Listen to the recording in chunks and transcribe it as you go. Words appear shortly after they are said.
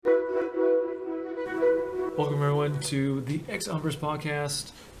Welcome everyone to the Ex Umbers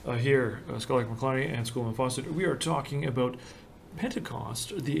podcast. Here, Scully McClarty and Schoolman Fawcett. We are talking about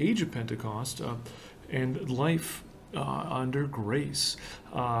Pentecost, the age of Pentecost, and life under grace.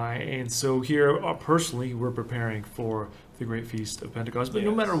 And so here, personally, we're preparing for the great feast of Pentecost. But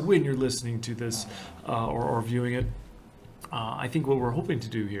no matter when you're listening to this or viewing it, I think what we're hoping to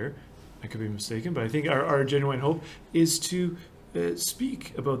do here, I could be mistaken, but I think our genuine hope is to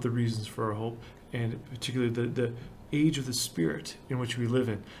speak about the reasons for our hope, and particularly the age of the Spirit in which we live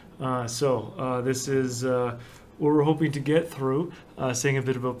in. So this is what we're hoping to get through, saying a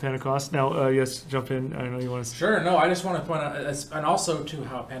bit about Pentecost. Now, yes, jump in. I know you want to... Sure, no, I just want to point out, and also to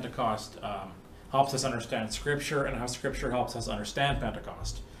how Pentecost helps us understand Scripture and how Scripture helps us understand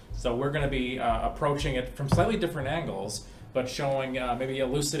Pentecost. So we're going to be approaching it from slightly different angles, but showing, maybe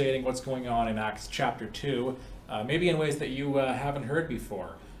elucidating what's going on in Acts chapter 2, maybe in ways that you haven't heard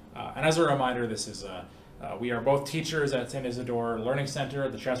before. And as a reminder, this is we are both teachers at St. Isidore Learning Center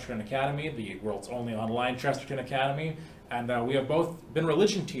at the Chesterton Academy, the world's only online Chesterton Academy, and we have both been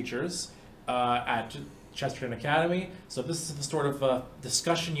religion teachers at Chesterton Academy. So this is the sort of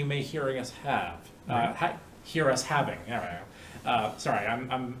discussion you may hear us having. Sorry,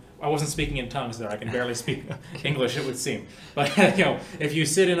 I wasn't speaking in tongues there. I can barely speak English, it would seem. But if you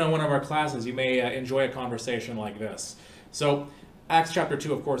sit in on one of our classes, you may enjoy a conversation like this. So Acts chapter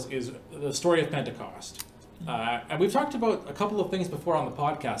 2, of course, is the story of Pentecost. And we've talked about a couple of things before on the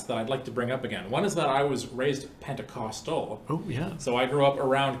podcast that I'd like to bring up again. One is that I was raised Pentecostal. Oh, yeah. So I grew up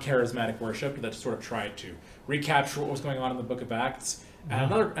around charismatic worship that sort of tried to recapture what was going on in the book of Acts.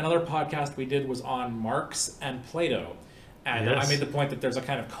 And another podcast we did was on Marx and Plato. And I made the point that there's a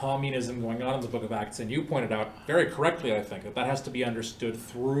kind of communism going on in the book of Acts, and you pointed out very correctly, I think, that has to be understood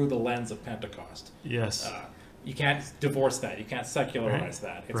through the lens of Pentecost. Yes. You can't divorce that. You can't secularize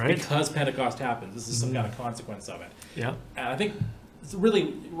that. It's because Pentecost happens. This is some kind of consequence of it. Yeah. And I think it's really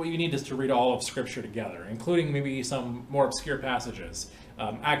what you need is to read all of Scripture together, including maybe some more obscure passages.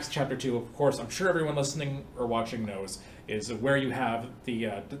 Acts chapter 2, of course, I'm sure everyone listening or watching knows, is where you have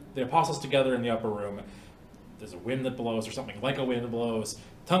the apostles together in the upper room. There's a wind that blows, or something like a wind that blows.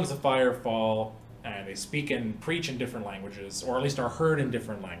 Tongues of fire fall, and they speak and preach in different languages, or at least are heard in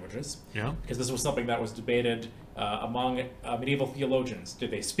different languages. Yeah. Because this was something that was debated among medieval theologians.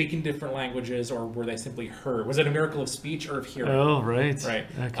 Did they speak in different languages, or were they simply heard? Was it a miracle of speech or of hearing? Oh, right. Right.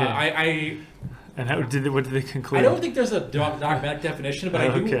 Okay. And what did they conclude? I don't think there's a dogmatic definition, but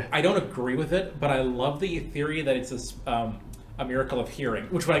I don't agree with it. But I love the theory that it's a miracle of hearing,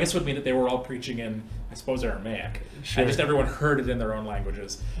 which I guess would mean that they were all preaching in, I suppose, Aramaic. Sure. And just everyone heard it in their own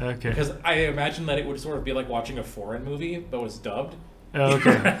languages. Okay. Because I imagine that it would sort of be like watching a foreign movie, but was dubbed.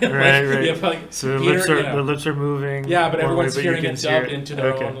 Okay. right. So the lips are moving. Yeah, but everyone's but hearing it dubbed into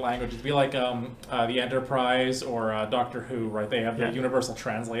their Okay. own language. It'd be like the Enterprise or Doctor Who, right? They have the universal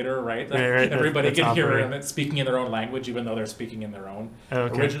translator, right? Right. Everybody that's can hear operating. them speaking in their own language, even though they're speaking in their own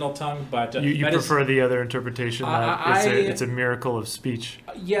original tongue. But you prefer the other interpretation that it's a miracle of speech.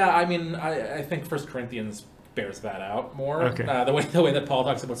 Yeah, I mean, I think 1 Corinthians bears that out more. Okay. The way that Paul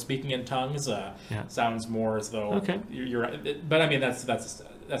talks about speaking in tongues sounds more as though you're right. But I mean, that's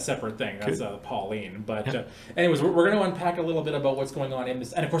a separate thing. That's Pauline. But anyways, we're going to unpack a little bit about what's going on in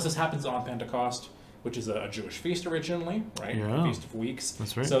this. And of course, this happens on Pentecost, which is a Jewish feast originally, right? Yeah. Feast of Weeks.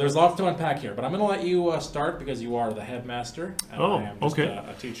 That's right. So there's lots to unpack here. But I'm going to let you start because you are the headmaster. And I am just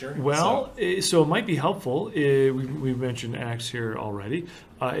a teacher. Well, so it might be helpful. We mentioned Acts here already.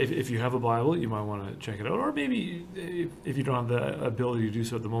 If you have a Bible, you might want to check it out. Or maybe if you don't have the ability to do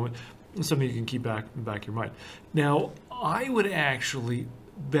so at the moment, it's something you can keep back your mind. Now, I would actually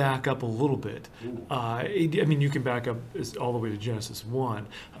back up a little bit. I mean, you can back up all the way to Genesis 1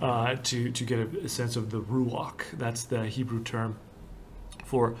 to get a sense of the ruach. That's the Hebrew term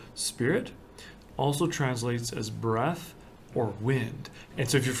for spirit. Also translates as breath or wind. And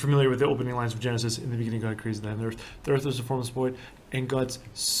so if you're familiar with the opening lines of Genesis, in the beginning God created the heaven and earth. The earth was a formless void, and God's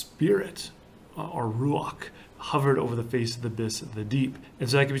spirit, or ruach, hovered over the face of the abyss of the deep. And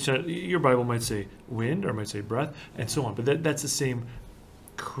so that can be said, your Bible might say wind, or it might say breath, and so on. But that's the same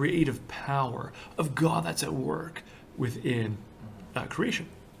creative power of God that's at work within creation.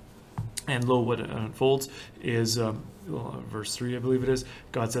 And lo, what unfolds is verse 3, I believe it is.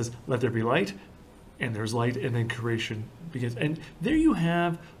 God says, let there be light, and there's light, and then creation begins. And there you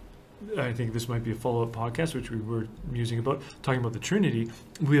have, I think this might be a follow-up podcast, which we were musing about, talking about the Trinity.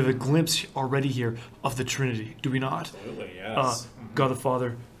 We have a glimpse already here of the Trinity, do we not? Absolutely, yes. God the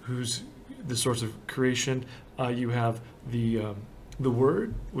Father, who's the source of creation. You have the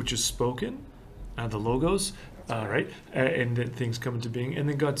Word, which is spoken, the Logos, Right? And then things come into being. And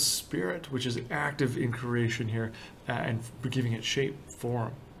then God's Spirit, which is active in creation here, and giving it shape,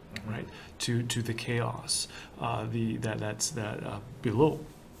 form, right, to the chaos, that's below.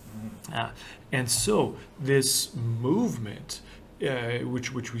 And so this movement,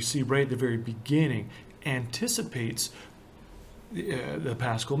 which we see right at the very beginning, anticipates the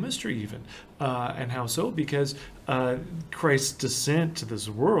Paschal mystery even. And how so? Because Christ's descent to this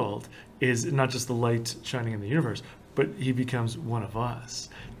world is not just the light shining in the universe, but he becomes one of us,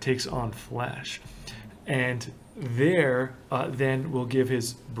 takes on flesh. And there then will give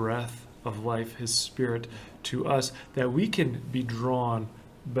his breath of life, his Spirit to us, that we can be drawn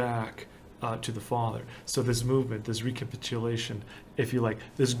back to the Father. So this movement, this recapitulation, if you like,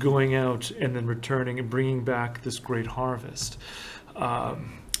 this going out and then returning and bringing back this great harvest. All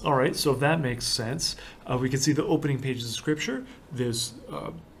right, so if that makes sense, we can see the opening pages of Scripture. There's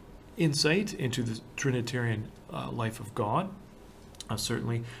insight into the Trinitarian life of God.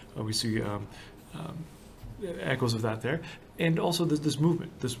 Certainly, we see echoes of that there. And also this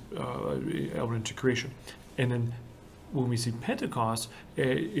movement, this element into creation. And then when we see Pentecost,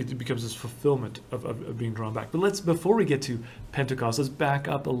 it becomes this fulfillment of being drawn back. But before we get to Pentecost, let's back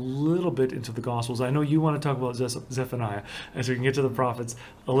up a little bit into the Gospels. I know you want to talk about Zephaniah, and so we can get to the prophets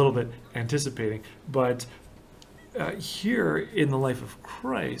a little bit, anticipating. But here in the life of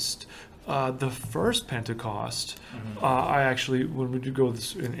Christ, the first Pentecost, I actually, when we do go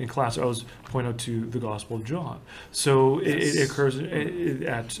this in class, I always point out to the Gospel of John. So it occurs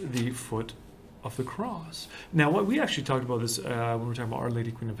at the foot of the cross. Now, what we actually talked about this when we were talking about Our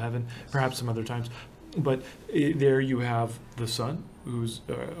Lady, Queen of Heaven, perhaps some other times, but there you have the Son who's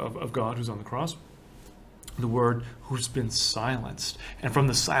of God who's on the cross, the Word who's been silenced, and from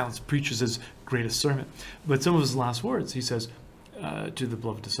the silence preaches his greatest sermon. But some of his last words, he says to the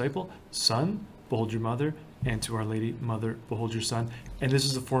beloved disciple, Son, behold your mother, and to Our Lady, Mother, behold your Son. And this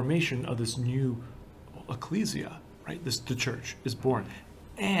is the formation of this new ecclesia, right? The church is born.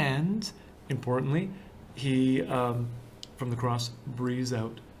 And importantly, he, from the cross, breathes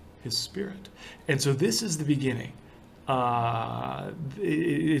out his Spirit. And so this is the beginning.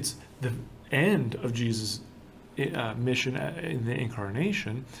 It's the end of Jesus' mission in the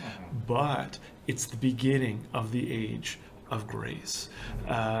incarnation, but it's the beginning of the age of grace.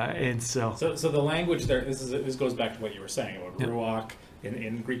 And so the language there, this goes back to what you were saying about ruach,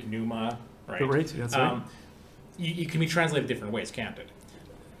 in Greek pneuma, right? Right, that's right. You can be translated different ways, can't it?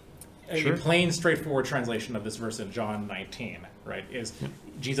 Sure. A plain, straightforward translation of this verse in John 19, right, is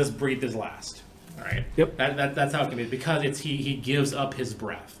Jesus breathed his last. Right. Yep. That's how it can be, because he gives up his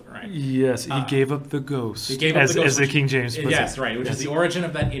breath. Right. Yes, he gave up the ghost. He gave up the ghost, as the King James puts yes, it. right, which is the origin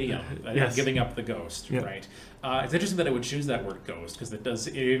of that idiom, giving up the ghost. Yep. Right. It's interesting that it would choose that word ghost, because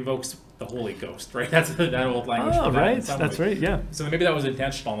it invokes the Holy Ghost. Right. That's that old language. Oh, right. That's right. Yeah. So maybe that was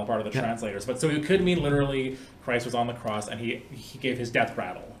intentional on the part of the translators, but so it could mean literally Christ was on the cross and he gave his death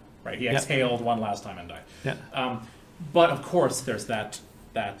rattle. Right. He exhaled one last time and died. Yeah. But of course, there's that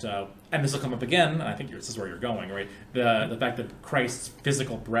and this will come up again, and I think this is where you're going, right? The fact that Christ's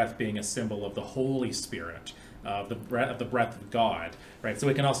physical breath being a symbol of the Holy Spirit, the breath of God, right? So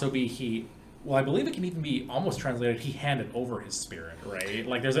it can also be I believe it can even be almost translated, he handed over his Spirit, right?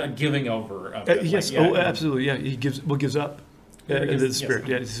 Like there's a giving over of it. Yes, absolutely, yeah. He gives up the Spirit.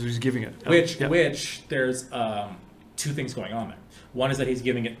 Yes. So he's giving it. Which there's two things going on there. One is that he's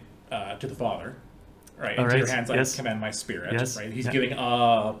giving it to the Father. Right, into your hands I commend my spirit. Yes. Right, he's giving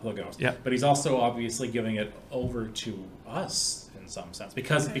up the ghost. Yeah. But he's also obviously giving it over to us in some sense,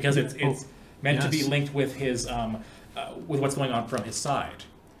 because it's meant to be linked with his with what's going on from his side.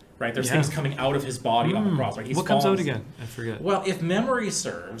 Right, there's things coming out of his body on the cross. Right, what comes out again? I forget. Well, if memory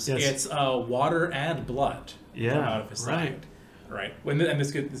serves, it's water and blood come out of his side. Right, and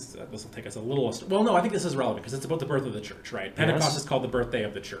this will take us a little. Well, no, I think this is relevant because it's about the birth of the church, right? Pentecost is called the birthday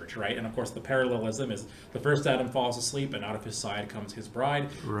of the church, right? And of course, the parallelism is the first Adam falls asleep, and out of his side comes his bride.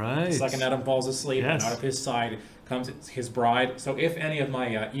 Right. The second Adam falls asleep, and out of his side comes his bride. So, if any of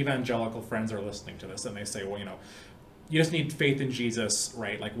my evangelical friends are listening to this and they say, well, you just need faith in Jesus,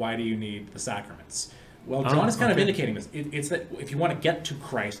 right? Like, why do you need the sacraments? Well, John is kind of indicating this. It's that if you want to get to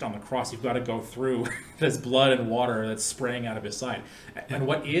Christ on the cross, you've got to go through this blood and water that's spraying out of his side. And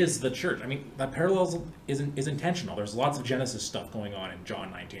what is the church? I mean, that parallel is intentional. There's lots of Genesis stuff going on in John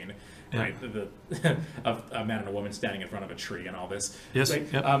 19, right? Of a man and a woman standing in front of a tree and all this. Yes.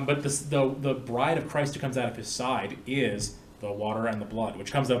 Right? But the bride of Christ who comes out of his side is the water and the blood,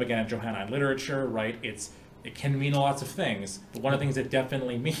 which comes up again in Johannine literature, right? It can mean lots of things, but one of the things it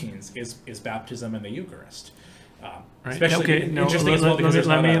definitely means is baptism and the Eucharist. Right. Especially Okay. No. interesting as well because there's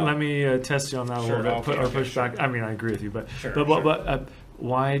not a- Let me test you on that a Sure, little bit, okay, or okay, push sure. back. I mean, I agree with you, but Sure, but sure.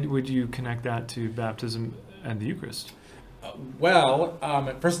 why would you connect that to baptism and the Eucharist?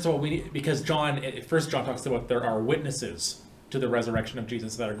 First of all, because First John talks about there are witnesses to the resurrection of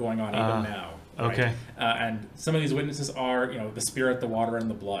Jesus that are going on even now. Right? Okay. And some of these witnesses are, the Spirit, the water, and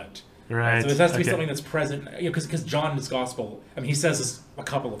the blood. Right. So this has to be Okay. something that's present, because John's gospel, I mean, he says this a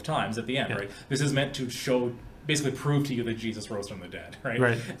couple of times at the end, Yeah. right? This is meant to basically prove to you that Jesus rose from the dead, right?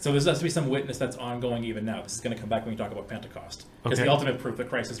 Right. So there has to be some witness that's ongoing even now. This is going to come back when we talk about Pentecost. Because Okay. the ultimate proof that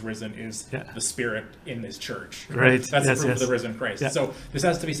Christ has risen is Yeah. the Spirit in this church. Right. That's Yes, the proof yes. of the risen Christ. Yeah. So this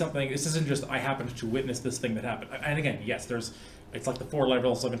has to be something, this isn't just, I happened to witness this thing that happened. And again, yes, it's like the 4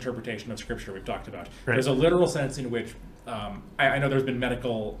 levels of interpretation of Scripture we've talked about. Right. There's a literal sense in which, I know there's been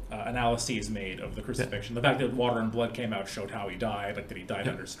medical analyses made of the crucifixion. The fact that water and blood came out showed how he died, like that he died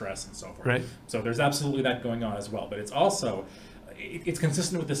under stress and so forth. Right. So there's absolutely that going on as well. But it's also, it's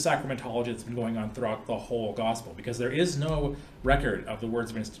consistent with the sacramentology that's been going on throughout the whole gospel, because there is no record of the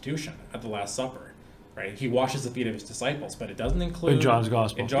words of institution at the Last Supper. Right, he washes the feet of his disciples, but it doesn't include In John's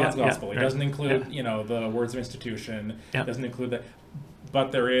Gospel. In John's Yeah, yeah, Gospel, it right. doesn't include Yeah. the words of institution. Yeah. It doesn't include that,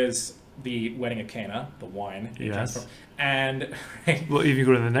 but there is the wedding of Cana, the wine. Yes. And Well, if you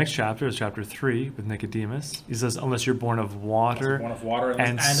go to the next chapter, it's chapter 3 with Nicodemus. He says, "Unless you're born of water, born of water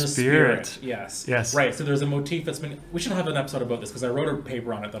and the Spirit." Spirit. Yes. Yes. Right. So there's a motif that's been. We should have an episode about this because I wrote a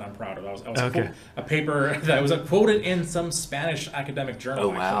paper on it that I'm proud of. I was Okay. a paper that was quoted in some Spanish academic journal. Oh,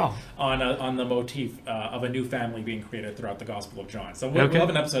 wow. Actually, on the motif of a new family being created throughout the Gospel of John. So we'll Okay. have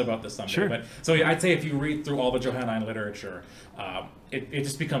an episode about this someday. Sure. But so yeah, I'd say if you read through all the Johannine literature, it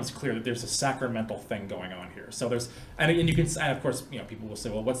just becomes clear that there's a sacramental thing going on here. So there's and you can, and of course, people will say,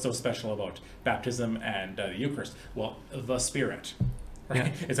 well, what's so special about baptism and the Eucharist? Well, the Spirit. Right?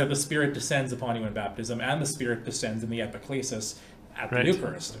 Yeah. It's that the Spirit descends upon you in baptism, and the Spirit descends in the epiclesis at Right. the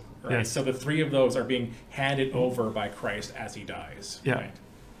Eucharist. Right? Yes. So the 3 of those are being handed over by Christ as he dies. Yeah. Right?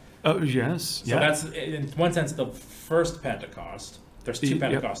 Oh, yes. So yeah. that's, in one sense, the first Pentecost. There's 2 Yep.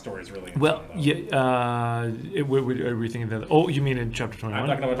 Pentecost stories, really. in Well, town, though. yeah. Are we thinking that? Oh, you mean in chapter 21? I'm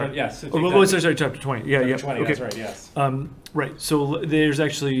talking about, yes. Oh, well, sorry, chapter 20. Yeah, yeah. 20, Okay. that's right, yes. Right. So there's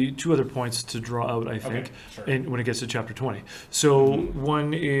actually 2 other points to draw out, I think, Okay, sure. when it gets to chapter 20. So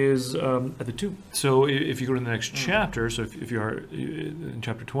one is at the 2. So if you go to the next chapter, so if you are in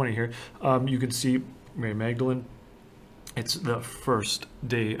chapter 20 here, you can see Mary Magdalene. It's the first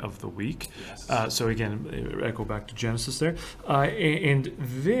day of the week. Yes. So again, echo back to Genesis there. And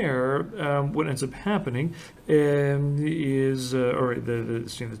there, what ends up happening is, the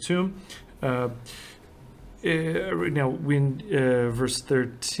scene of the tomb. Now, when verse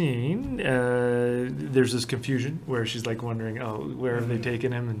 13, there's this confusion where she's like wondering, oh, where have they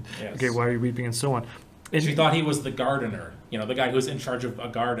taken him? And Yes. okay, why are you weeping? And so on. And She thought he was the gardener, the guy who's in charge of a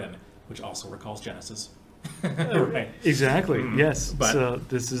garden, which also recalls Genesis. Right. Exactly. Yes. But- So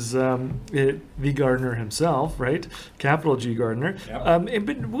this is the gardener himself, right? Capital G gardener. Yep.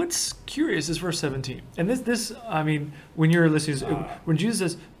 But what's curious is verse 17. And this, I mean, when you're listening, when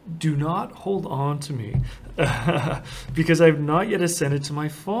Jesus says, "Do not hold on to me, because I have not yet ascended to my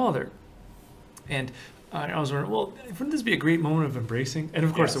Father," and I was wondering, well, wouldn't this be a great moment of embracing? And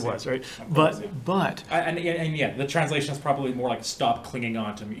of course Yes, it was, yeah. right? Of course, yeah. But And yeah, the translation is probably more like "stop clinging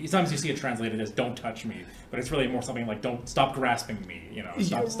on to me." Sometimes you see it translated as "don't touch me," but it's really more something like "don't stop grasping me."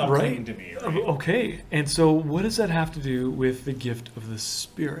 Stop right. clinging to me. Right? Okay, and so what does that have to do with the gift of the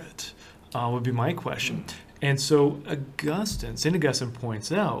Spirit? Would be my question. And so St. Augustine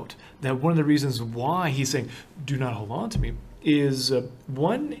points out that one of the reasons why he's saying, "Do not hold on to me," is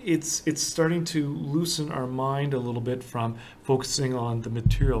one, it's starting to loosen our mind a little bit from focusing on the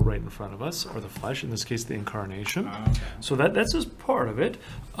material right in front of us, or the flesh, in this case, the incarnation. Okay. So that's just part of it.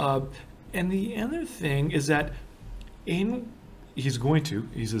 And the other thing is that he says he's going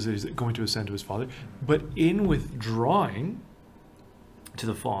to ascend to his Father, but in withdrawing to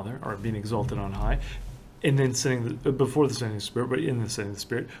the Father, or being exalted on high, and then before the sending of the Spirit, but in the sending of the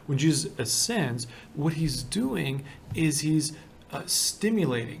Spirit, when Jesus ascends, what he's doing is he's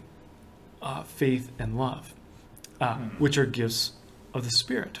stimulating faith and love, which are gifts of the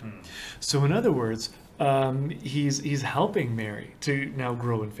Spirit. So in other words, he's helping Mary to now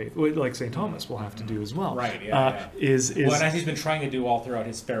grow in faith, like St. Thomas will have to do as well. Right, yeah. Well, and as he's been trying to do all throughout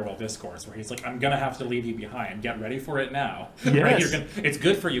his farewell discourse, where he's like, "I'm going to have to leave you behiing. Get ready for it now." Yes. Right? It's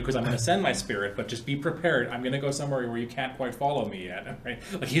good for you because I'm going to send my Spirit, but just be prepared. I'm going to go somewhere where you can't quite follow me yet. Right?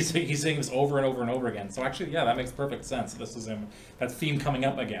 Like he's saying this over and over and over again. So actually, yeah, that makes perfect sense. This is him, that theme coming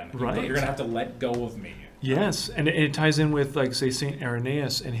up again. Right. You're going to have to let go of me. Yes, and it ties in with, like, say, St.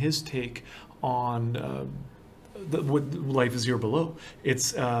 Irenaeus and his take on what life is here below.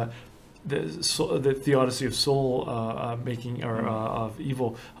 It's the theodicy of soul making or of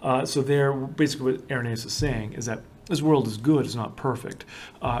evil. So there, basically, what Irenaeus is saying is that this world is good, it's not perfect.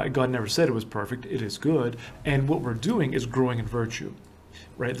 God never said it was perfect; it is good, and what we're doing is growing in virtue.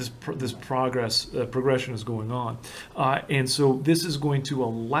 Right, this progression is going on, and so this is going to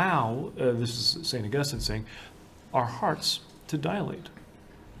allow. This is Saint Augustine saying, our hearts to dilate.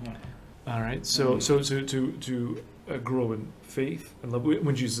 All right, so to grow in faith and love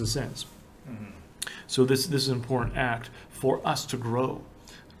when Jesus ascends. So this is an important act for us to grow,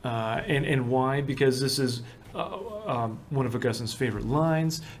 and why? Because this is one of Augustine's favorite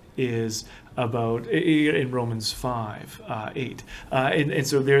lines is about in Romans 5:8, and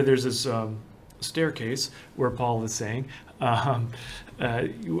so there's this staircase where Paul is saying,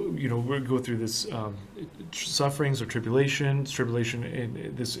 we go through this sufferings or tribulation.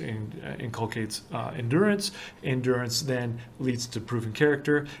 This inculcates endurance. Endurance then leads to proven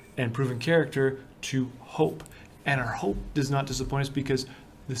character, and proven character to hope. And our hope does not disappoint us because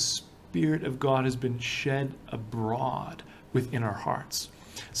the Spirit of God has been shed abroad within our hearts.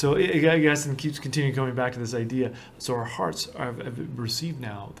 So I guess, and keeps continuing coming back to this idea. So our hearts have received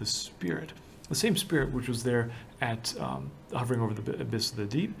now the Spirit, the same Spirit which was there at hovering over the abyss of the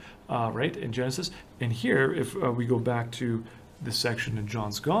deep, right, in Genesis. And here, if we go back to this section in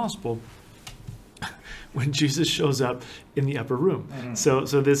John's Gospel, when Jesus shows up in the upper room. So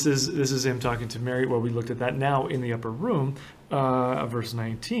this is him talking to Mary. Well, we looked at that. Now in the upper room, verse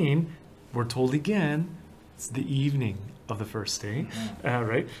 19, we're told again, it's the evening of the first day,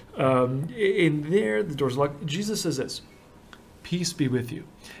 right? In there, the door's locked. Jesus says this, peace be with you.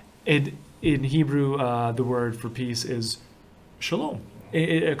 And in Hebrew, the word for peace is shalom,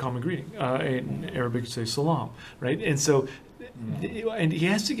 a common greeting. In Arabic, you say salam, right? And so, and he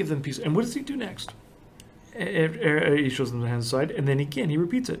has to give them peace. And what does he do next? He shows them the hand side, and then again, he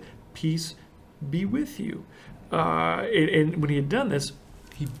repeats it, peace be with you. And when he had done this,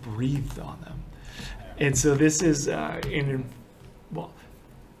 he breathed on them. And so this is, again,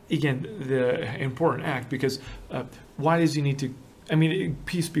 the important act, because why does he need to,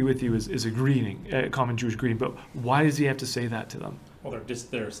 peace be with you is a greeting, a common Jewish greeting, but why does he have to say that to them? Well,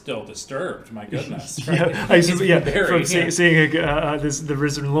 they're still disturbed, my goodness. Right? From seeing the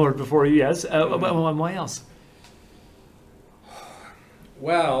risen Lord before you, yes. Why else?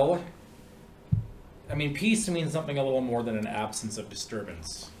 Well, peace means something a little more than an absence of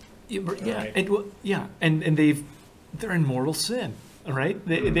disturbance. Right? And they're in mortal sin, right?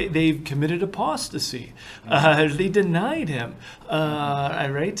 They've committed apostasy. They denied him,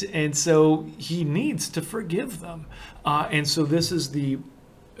 right? And so he needs to forgive them. And so this is the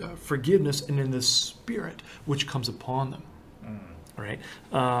forgiveness and in the Spirit which comes upon them, right?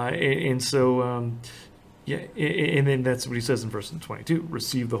 And then that's what he says in verse 22,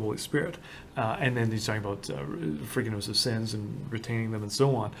 receive the Holy Spirit. And then he's talking about forgiveness of sins and retaining them and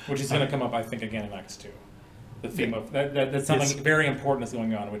so on. Which is going to come up, I think, again in Acts 2. The theme of that's something very important is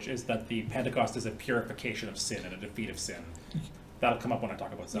going on, which is that the Pentecost is a purification of sin and a defeat of sin. That'll come up when I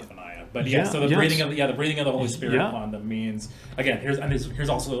talk about Zephaniah. But the breathing of the Holy Spirit upon them means, again, here's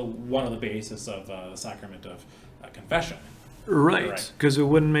also one of the basis of the sacrament of confession. Right, because it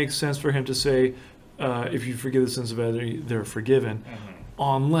wouldn't make sense for him to say, if you forgive the sins of others, they're forgiven,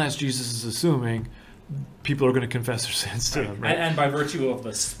 unless Jesus is assuming people are going to confess their sins to them. Right? And by virtue of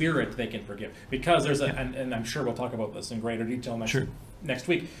the Spirit, they can forgive. Because there's and I'm sure we'll talk about this in greater detail next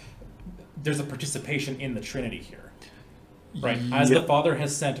week, there's a participation in the Trinity here. Right? As the Father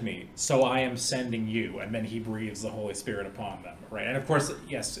has sent me, so I am sending you. And then he breathes the Holy Spirit upon them. Right? And of course,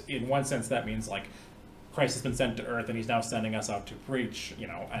 yes, in one sense, that means like Christ has been sent to earth and he's now sending us out to preach,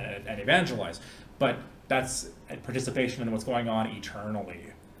 and evangelize. But that's a participation in what's going on eternally.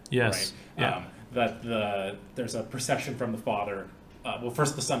 Yes. Right? There's a procession from the Father.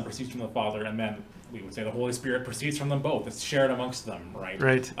 First the Son proceeds from the Father, and then we would say the Holy Spirit proceeds from them both. It's shared amongst them, right?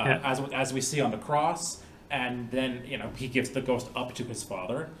 Right. As we see on the cross, and then he gives the ghost up to his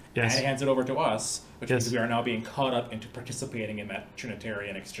Father, and he hands it over to us, which means we are now being caught up into participating in that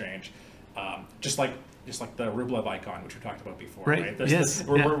Trinitarian exchange, just like the Rublev icon, which we talked about before, right?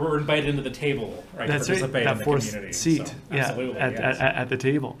 We're invited into the table, right? That's to participate right. in the fourth community. seat, So, absolutely, at the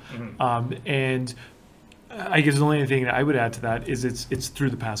table, and I guess the only thing that I would add to that is it's through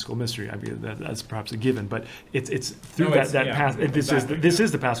the Paschal mystery. That's perhaps a given, but it's through this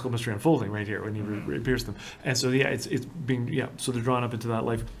is the Paschal mystery unfolding right here when he appears to them, and so it's being so they're drawn up into that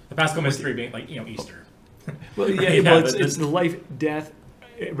life. The Paschal mystery being like Easter. Well, it's the life, death,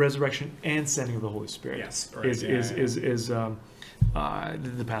 resurrection, and sending of the Holy Spirit. Yes,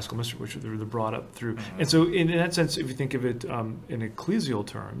 the Paschal mystery, which they're brought up through. And so, in that sense, if you think of it in ecclesial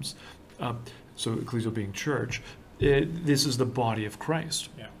terms, so ecclesial being church, this is the body of Christ.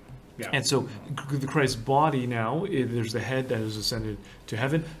 Yeah. Yeah. And so, the Christ's body now, there's the head that has ascended to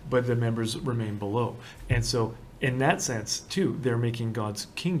heaven, but the members remain below. And so, in that sense, too, they're making God's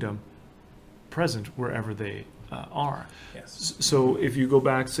kingdom present wherever they are. Yes. So, if you go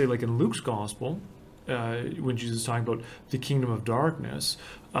back, say, like in Luke's gospel, when Jesus is talking about the kingdom of darkness,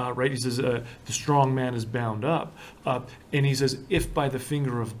 right? He says, the strong man is bound up. And he says, if by the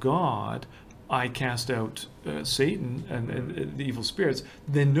finger of God I cast out Satan and the evil spirits,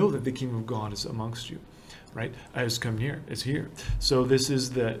 then know that the kingdom of God is amongst you, right? Has come near, is here. So this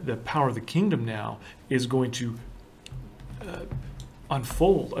is the power of the kingdom now is going to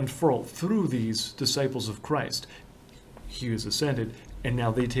unfurl through these disciples of Christ. He has ascended, and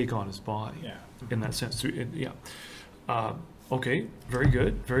now they take on his body. Yeah. In that sense, okay, very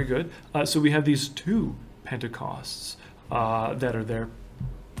good, very good. So we have these two Pentecosts that are there,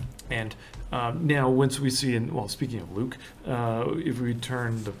 and now once we see speaking of Luke, if we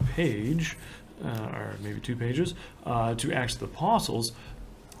turn the page, or maybe 2 pages, to Acts of the Apostles,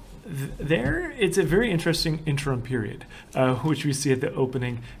 there it's a very interesting interim period, which we see at the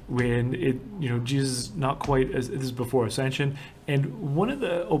opening when Jesus not quite as this is before ascension, and one of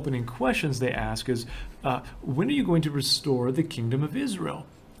the opening questions they ask is, when are you going to restore the kingdom of Israel?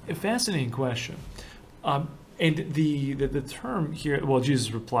 A fascinating question. And the term here,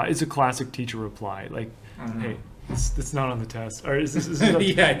 Jesus' reply, it's a classic teacher reply, like, hey, it's not on the test, or is this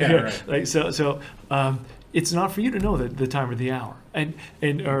right. Like so it's not for you to know the time or the hour, and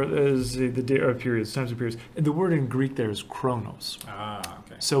or the day or periods, times or periods. And the word in Greek there is chronos.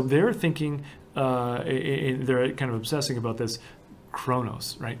 Okay. So they're thinking, and they're kind of obsessing about this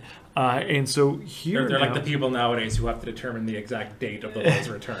chronos, right? And so here they're now, like the people nowadays who have to determine the exact date of the Lord's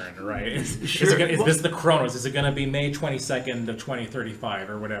return, right? Is this the chronos? Is it going to be May 22nd of 2035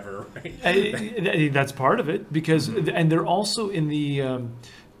 or whatever? Right? That's part of it, because and they're also in the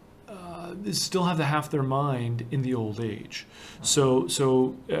still have to half their mind in the old age. So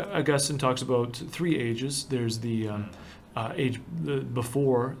Augustine talks about 3 ages. There's the age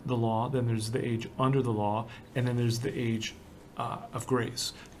before the law, then there's the age under the law, and then there's the age of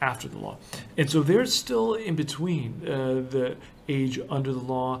grace after the law. And so they're still in between the age under the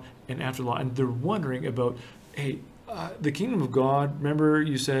law and after the law, and they're wondering about, hey, the kingdom of God, remember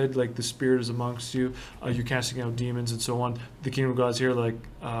you said like the Spirit is amongst you, you're casting out demons and so on. The kingdom of God's here, like,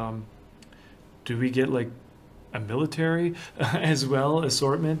 do we get like a military as well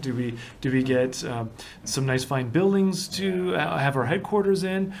assortment? Do we get some nice fine buildings to have our headquarters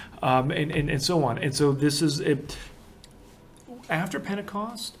in, and so on? And so this is after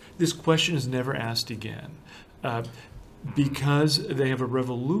Pentecost, this question is never asked again, because they have a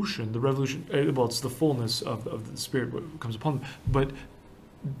revolution. The revolution, it's the fullness of the Spirit what comes upon them, but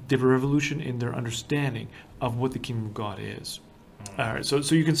they have a revolution in their understanding of what the kingdom of God is. All right, so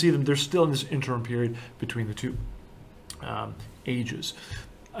you can see them. They're still in this interim period between the two ages,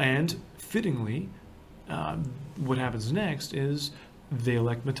 and fittingly, what happens next is they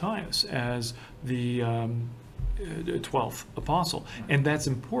elect Matthias as the 12th apostle, and that's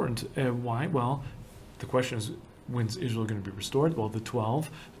important. Why? Well, the question is, when's Israel going to be restored? Well, the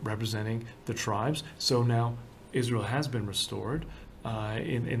 12 representing the tribes. So now Israel has been restored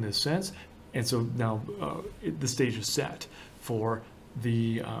in this sense, and so now the stage is set for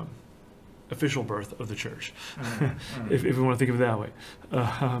the official birth of the church, if we want to think of it that way.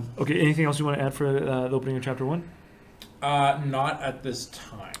 Okay, anything else you want to add for the opening of chapter 1? Not at this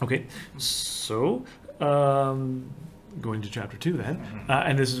time. Okay, so going to chapter 2 then,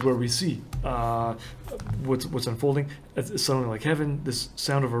 and this is where we see what's unfolding. It's suddenly like heaven, this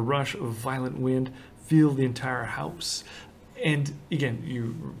sound of a rush of violent wind filled the entire house. And again,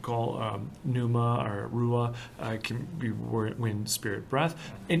 you recall pneuma or ruah can be wind, spirit, breath.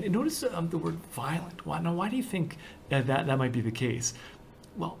 And notice the word violent. Why do you think that might be the case?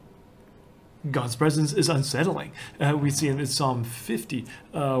 Well, God's presence is unsettling. We see in Psalm 50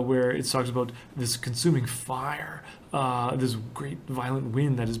 where it talks about this consuming fire, this great violent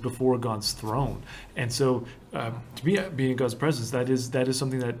wind that is before God's throne. And so to be in God's presence, that is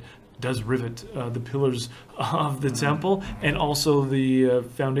something that does rivet the pillars of the temple, and also the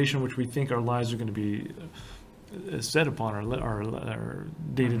foundation which we think our lives are going to be set upon, our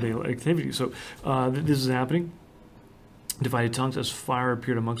day-to-day activity. So this is happening. Divided tongues as fire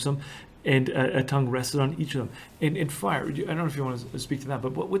appeared amongst them, and a tongue rested on each of them. And fire, I don't know if you want to speak to that,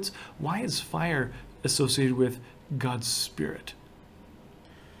 but why is fire associated with God's Spirit?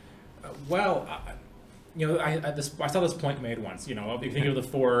 I saw this point made once. You know, if you think of the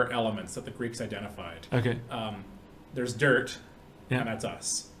four elements that the Greeks identified, Okay. there's dirt, Yeah. and that's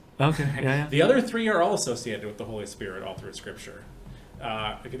us. Okay. Yeah. The other three are all associated with the Holy Spirit all through Scripture.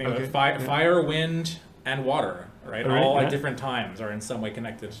 If you think Okay, about yeah. fire, wind, and water, right? All right, All yeah. at different times are in some way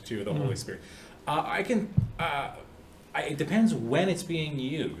connected to the Holy Spirit. It depends when it's being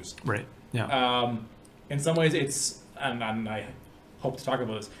used. Right. Yeah. In some ways, and I hope to talk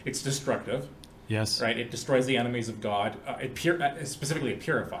about this, it's destructive. Yes. Right, it destroys the enemies of God. Specifically, it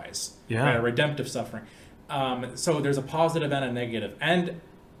purifies. Yeah. Right, a redemptive suffering. So there's a positive and a negative. And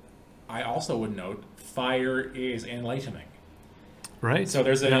I also would note, fire is enlightening. Right. So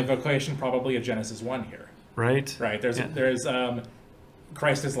there's an invocation probably of Genesis 1 here. Right. Right. There's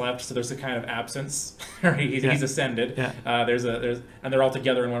Christ has left, so there's a kind of absence. He's ascended. Yeah. And they're all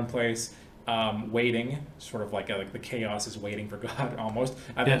together in one place. Waiting, sort of like the chaos is waiting for God almost,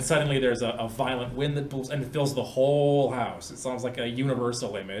 and then suddenly there's a violent wind that blows and it fills the whole house. It sounds like a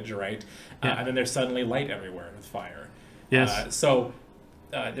universal image, right? And then there's suddenly light everywhere with fire. Yes.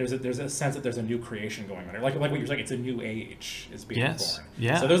 There's a sense that there's a new creation going on, like what you're saying. It's a new age is being born.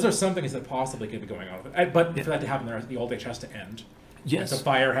 Yeah. So those are some things that possibly could be going on, but for that to happen, the old age has to end. Yes. And so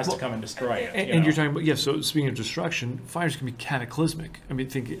fire has to come and destroy it. And you're talking about, so speaking of destruction, fires can be cataclysmic. I mean,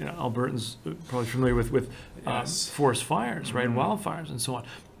 think Albertans probably familiar with forest fires, right? Wildfires and so on.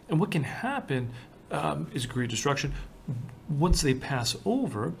 And what can happen is great destruction. Once they pass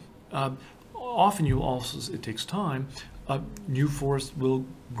over, often it takes time, new forest will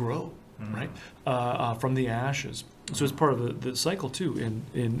grow, right? From the ashes. So it's part of the cycle too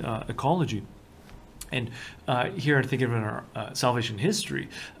in ecology. And here I'm thinking of in our salvation history,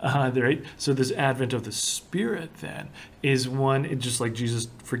 right? So this advent of the Spirit then is one, just like Jesus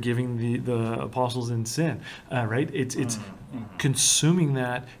forgiving the apostles in sin, right? It's consuming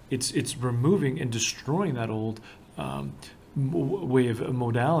that, it's removing and destroying that old way of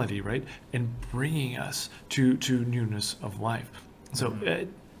modality, right? And bringing us to newness of life. So it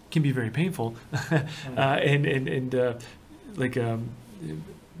can be very painful,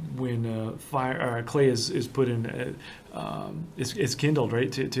 when clay is put in, is kindled,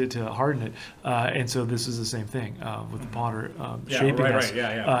 right, to harden it, and so this is the same thing with the potter shaping us,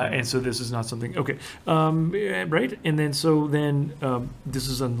 and so this is not something right, and then this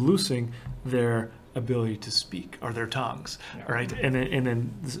is unloosing their ability to speak, or their tongues, right, and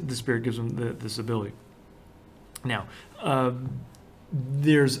then the Spirit gives them this ability. Now,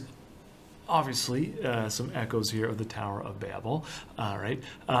 there's obviously some echoes here of the Tower of Babel, right?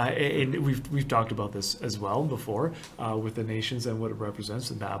 And we've talked about this as well before with the nations and what it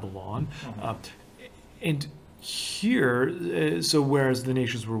represents in Babylon. And here, so whereas the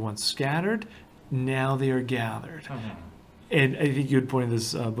nations were once scattered, now they are gathered. And I think you had pointed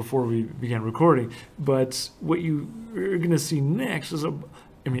this before we began recording, but what you are going to see next is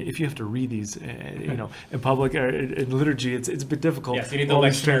if you have to read these, in public or in liturgy, it's a bit difficult. Yes, you need the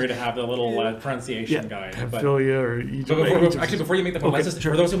lectionary to have the little pronunciation guide. Pamphylia or Egypt. Before you make the point,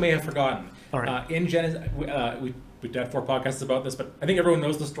 for those who may have forgotten, all right. In Genesis, we've done 4 podcasts about this, but I think everyone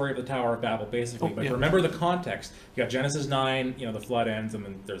knows the story of the Tower of Babel, basically. Remember the context. You got Genesis 9, the flood ends, and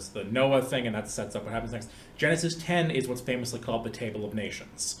then there's the Noah thing, and that sets up what happens next. Genesis 10 is what's famously called the Table of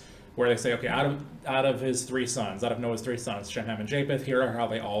Nations, where they say, okay, out of Noah's 3 sons, Shem, Ham, and Japheth, here are how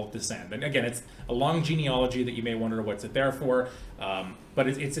they all descend. And again, it's a long genealogy that you may wonder what's it there for, but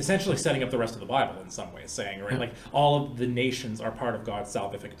it's essentially setting up the rest of the Bible in some ways, saying, right, like all of the nations are part of God's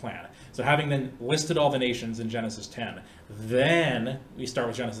salvific plan. So having then listed all the nations in Genesis 10, then we start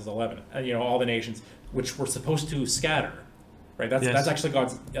with Genesis 11, all the nations which were supposed to scatter, right? That's actually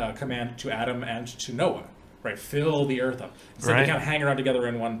God's command to Adam and to Noah. Right, fill the earth up. So they kind of hang around together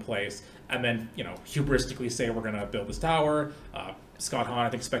in one place, and then hubristically say we're going to build this tower. Scott Hahn,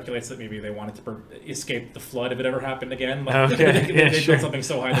 I think, speculates that maybe they wanted to escape the flood if it ever happened again. They built something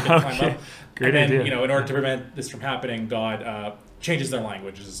so high they could climb up. Great and then, idea. In order to prevent this from happening, God changes their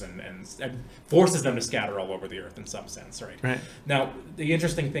languages and forces them to scatter all over the earth in some sense, right? Now, the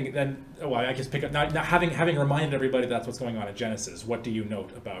interesting thing then, I guess pick up now having reminded everybody that's what's going on in Genesis. What do you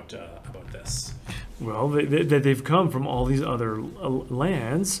note about this? Well, that they've come from all these other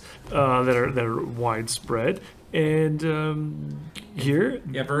lands that are widespread, and here,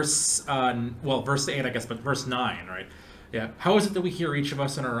 verse 8, I guess, but verse 9, right? Yeah. How is it that we hear each of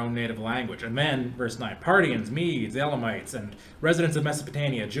us in our own native language? And then, verse 9, Parthians, Medes, Elamites, and residents of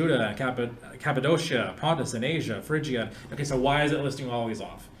Mesopotamia, Judah, Cappadocia, Pontus, and Asia, Phrygia. Okay, so why is it listing all these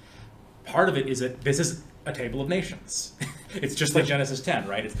off? Part of it is that this is a table of nations. It's just like Genesis 10,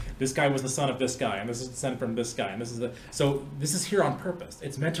 right? It's, this guy was the son of this guy, and this is descended from this guy, and this is the... So this is here on purpose.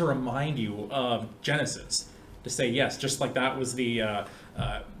 It's meant to remind you of Genesis, to say, yes, just like that was the...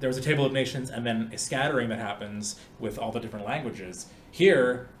 there was a table of nations, and then a scattering that happens with all the different languages.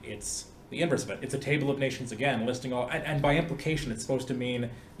 Here, it's the inverse of it. It's a table of nations again, listing all... And by implication, it's supposed to mean...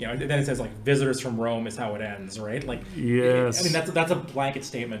 You know, then it says, like, visitors from Rome is how it ends, right? Like, yes. I mean, that's a blanket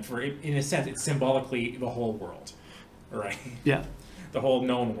statement for... In a sense, it's symbolically the whole world. Right. Yeah. The whole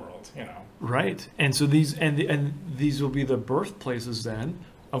known world, you know. Right. And so these and these will be the birthplaces then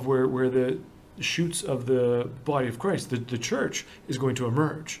of where the shoots of the body of Christ, the church, is going to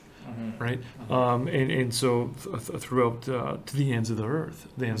emerge. Mm-hmm. Right. Mm-hmm. And so throughout to the ends of the earth,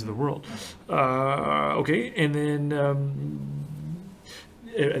 the ends of the world. Okay. And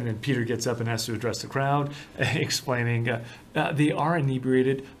then Peter gets up and has to address the crowd, explaining they are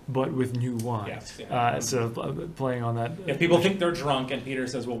inebriated, but with new wine. Yes, yeah. So playing on that. If people think they're drunk, and Peter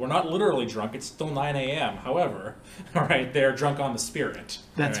says, well, we're not literally drunk, it's still 9 a.m. However, all right, they're drunk on the Spirit.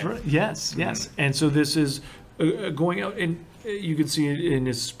 That's right. Yes, yes. Mm-hmm. And so this is going out, and you can see it in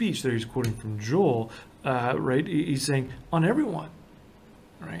his speech there, he's quoting from Joel, right? He's saying, on everyone,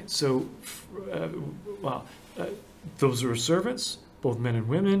 right? So, those who are servants, both men and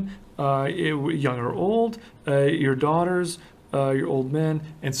women, young or old, your daughters, your old men,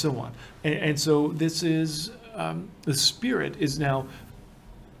 and so on. And so this is, the Spirit is now,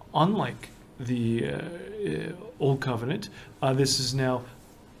 unlike the Old Covenant, this is now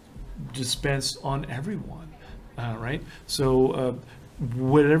dispensed on everyone, right? So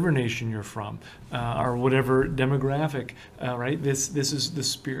whatever nation you're from, or whatever demographic, right? This is the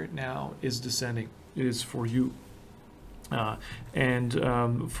Spirit now is descending, is for you.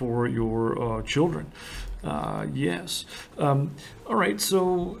 And for your children. Yes. All right,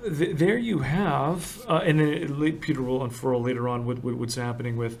 so there you have, and then Peter will unfurl later on what's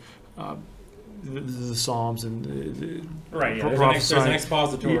happening with the Psalms and right. Yeah. There's an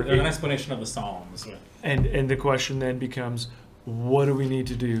expository. There's an explanation of the Psalms. And the question then becomes, what do we need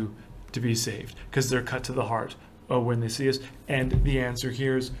to do to be saved? Because they're cut to the heart when they see us. And the answer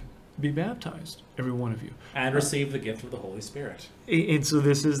here is, be baptized, every one of you, and receive the gift of the Holy Spirit. And so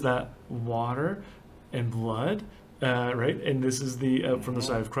this is that water and blood, right? And this is the from the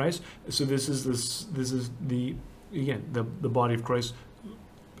side of Christ. So this is the again the body of Christ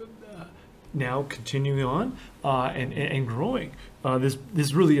now continuing on and growing.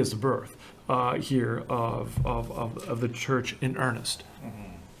 This really is the birth here of the church in earnest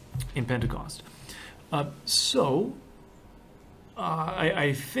in Pentecost.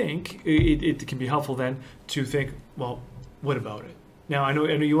 I think it can be helpful then to think, well, what about it? Now, I know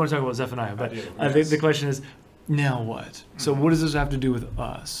you want to talk about Zephaniah, but the question is, now what? Mm-hmm. So what does this have to do with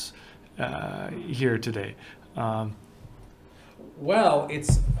us here today? Well,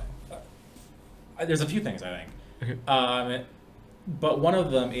 it's there's a few things, I think. Okay. But one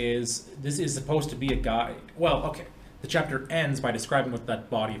of them is, this is supposed to be a guide. Well, okay. The chapter ends by describing what that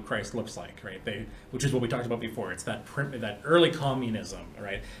body of Christ looks like, right? Which is what we talked about before. It's that early communism,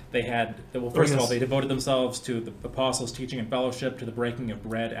 right? First of all, they devoted themselves to the apostles' teaching and fellowship, to the breaking of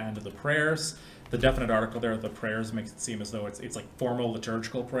bread, and to the prayers. The definite article there, the prayers, makes it seem as though it's like formal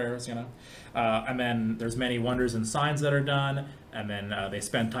liturgical prayers, you know? And then there's many wonders and signs that are done, and then they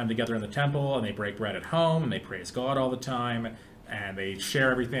spend time together in the temple, and they break bread at home, and they praise God all the time, and they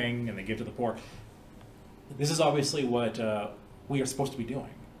share everything, and they give to the poor. This is obviously what we are supposed to be doing,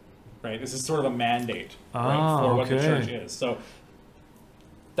 right? This is sort of a mandate for what the church is. So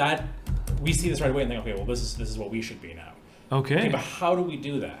that we see this right away and think, okay, well, this is what we should be now. Okay. But how do we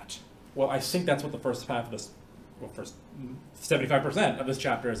do that? Well, I think that's what the first half of this, first 75% of this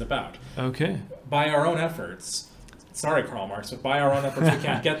chapter is about. Okay. By our own efforts. Sorry, Karl Marx, but by our own efforts, we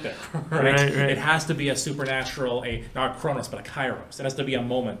can't get there. Right? Right. It has to be a supernatural, not a chronos, but a kairos. It has to be a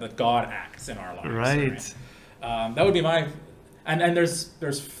moment that God acts in our lives. Right. That would be my, and there's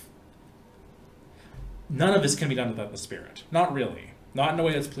none of this can be done without the Spirit. Not really. Not in a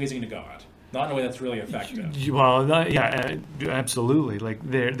way that's pleasing to God. Not in a way that's really effective. Well, yeah, absolutely. Like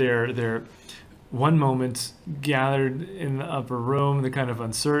they're one moment gathered in the upper room, they're kind of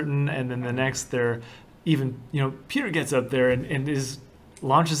uncertain, and then the next they're even, Peter gets up there and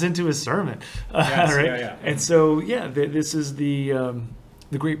launches into his sermon, yes, right? Yeah. And so, this is the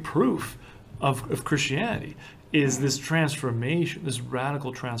great proof of Christianity is this transformation, this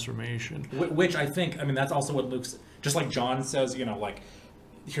radical transformation. Which I think, that's also what Luke's, just like John says,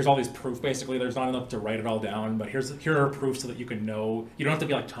 here's all these proof. Basically, there's not enough to write it all down, but here are proofs so that you can know. You don't have to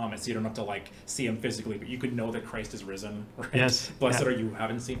be like Thomas. You don't have to like see him physically, but you can know that Christ is risen. Right? Yes. Blessed Yeah. are you who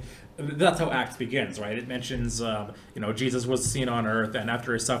haven't seen. That's how Acts begins, right? It mentions, Jesus was seen on earth, and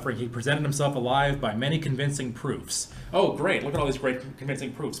after his suffering, he presented himself alive by many convincing proofs. Oh, great! Look at all these great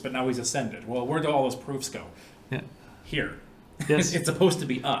convincing proofs. But now he's ascended. Well, where do all those proofs go? Yeah. Here. Yes. It's supposed to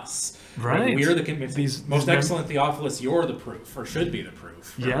be us. Right. We're the convincing. Most these excellent Theophilus, you're the proof, or should be the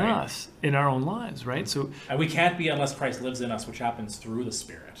proof. Right? Yes, in our own lives, right? So, and we can't be unless Christ lives in us, which happens through the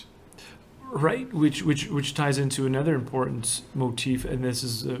Spirit. right, which ties into another important motif, and this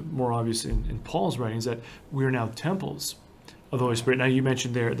is more obvious in Paul's writings, that we're now temples of the Holy Spirit. Now, you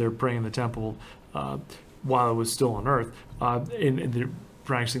mentioned they're praying in the temple while it was still on earth, and they're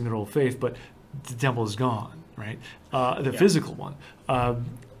practicing their old faith, but the temple is gone, right? The physical one.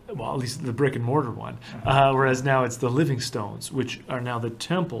 Well, at least the brick and mortar one, whereas now it's the living stones, which are now the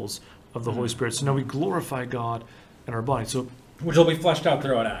temples of the Holy Spirit. So now we glorify God in our body. So, which will be fleshed out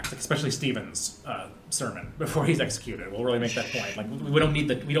throughout Acts, especially Stephen's sermon before he's executed. We'll really make that point. Like we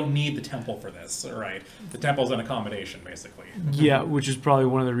don't need the temple for this, right? The temple's an accommodation, basically. yeah, which is probably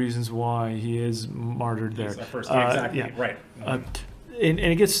one of the reasons why he is martyred there. Exactly, right. And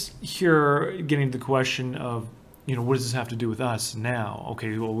it gets here, getting to the question of, what does this have to do with us now?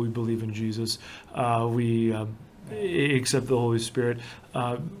 Okay, well, we believe in Jesus. We accept the Holy Spirit.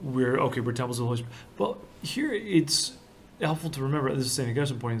 We're temples of the Holy Spirit. Well, here it's helpful to remember, this is St.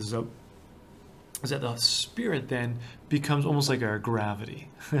 Augustine pointing this out, is that the Spirit then becomes almost like our gravity,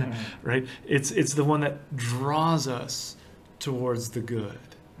 right? It's the one that draws us towards the good.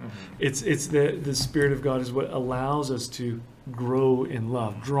 It's the Spirit of God is what allows us to grow in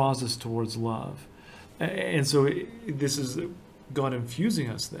love, draws us towards love. And so this is God infusing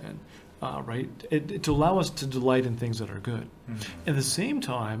us then, right, to allow us to delight in things that are good. At the same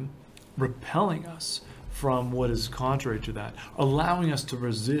time, repelling us from what is contrary to that, allowing us to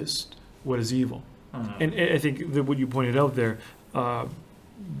resist what is evil. And I think that what you pointed out there,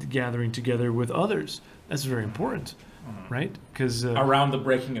 gathering together with others, that's very important, right? Because around the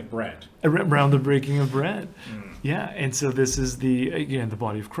breaking of bread. Around the breaking of bread. Yeah, and so this is the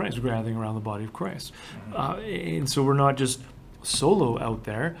body of Christ, gathering around the body of Christ. And so we're not just solo out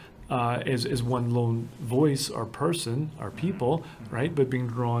there as one lone voice or person, our people, right? But being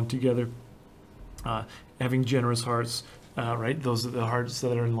drawn together, having generous hearts, right? Those are the hearts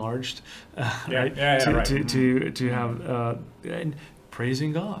that are enlarged, right? Right. To have, and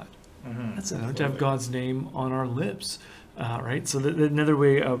praising God. That's it. To have God's name on our lips, right? So another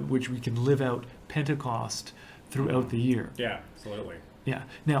way of which we can live out Pentecost throughout the year. Yeah, absolutely. Yeah.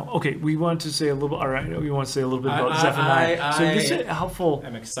 Now, okay, we want to say a little. All right, we want to say a little bit about Zephaniah. So this is helpful.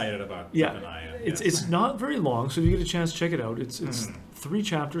 I'm excited about Yeah, Zephaniah. it's not very long, so if you get a chance, check it out. It's 3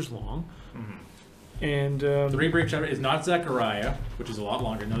 chapters long, and 3 brief chapters. It's not Zechariah, which is a lot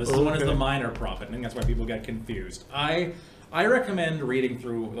longer. No, this one is the minor prophet. I think that's why people get confused. I recommend reading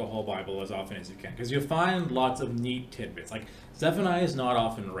through the whole Bible as often as you can, because you'll find lots of neat tidbits. Like Zephaniah is not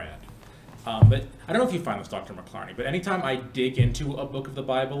often read. But I don't know if you find this, Dr. McClarney, but anytime I dig into a book of the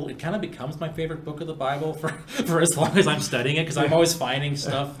Bible, it kind of becomes my favorite book of the Bible for as long as I'm studying it, because I'm always finding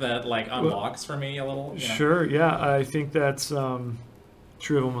stuff that like unlocks for me a little. Sure, yeah, I think that's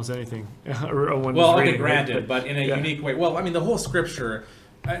true of almost anything. Granted, but in a unique way. Well, I mean, the whole Scripture,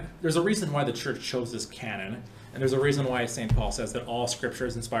 there's a reason why the Church chose this canon, and there's a reason why St. Paul says that all Scripture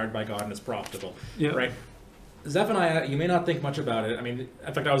is inspired by God and is profitable, right? Zephaniah, you may not think much about it. I mean,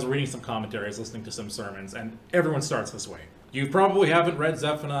 in fact, I was reading some commentaries, listening to some sermons, and everyone starts this way. You probably haven't read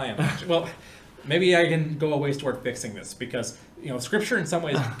Zephaniah much. Well, maybe I can go a ways toward fixing this, because Scripture in some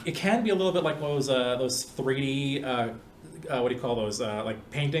ways it can be a little bit like those 3D what do you call those like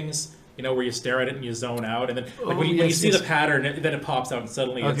paintings? Where you stare at it and you zone out, and then when you see the pattern, then it pops out and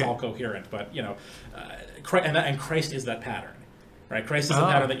suddenly it's all coherent. But and Christ is that pattern. Right, Christ is the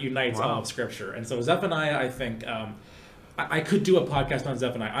pattern that unites all of Scripture. And so Zephaniah, I think, I could do a podcast on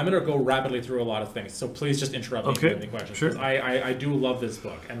Zephaniah. I'm going to go rapidly through a lot of things, so please just interrupt me if you have any questions. Sure. I do love this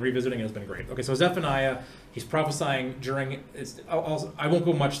book, and revisiting it has been great. Okay, so Zephaniah, he's prophesying during, I won't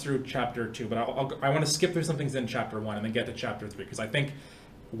go much through chapter 2, but I want to skip through some things in chapter 1 and then get to chapter 3, because I think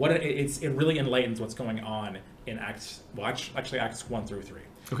it really enlightens what's going on in Acts 1 through 3.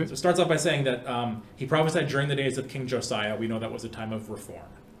 Okay. So it starts off by saying that he prophesied during the days of King Josiah. We know that was a time of reform,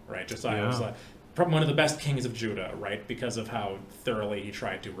 right? Josiah was one of the best kings of Judah, right? Because of how thoroughly he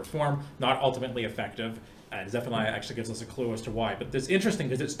tried to reform, not ultimately effective. And Zephaniah actually gives us a clue as to why. But it's interesting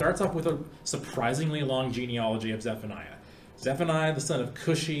because it starts off with a surprisingly long genealogy of Zephaniah. Zephaniah, the son of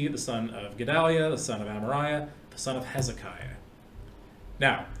Cushi, the son of Gedaliah, the son of Amariah, the son of Hezekiah.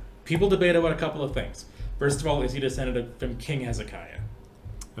 Now, people debate about a couple of things. First of all, is he descended from King Hezekiah?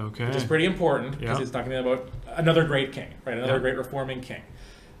 Okay. Which is pretty important because Yeah. he's talking about another great king, right? Another Yeah. great reforming king.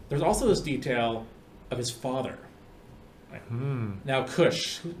 There's also this detail of his father. Right? Now,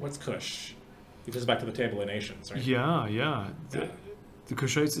 Cush, what's Cush? He goes back to the Table of Nations, right? Yeah. Yeah. The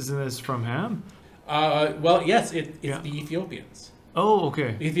Cushites, isn't this from Ham? Well, yes, it's Yeah. the Ethiopians. Oh,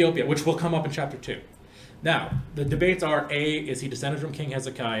 okay. Ethiopia, which will come up in chapter 2. Now, the debates are A, is he descended from King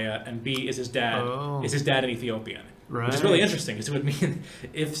Hezekiah, and B, is his dad an Ethiopian? Which is really Right. interesting, because it would mean,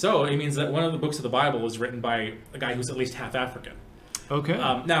 if so, it means that one of the books of the Bible was written by a guy who's at least half African. Okay.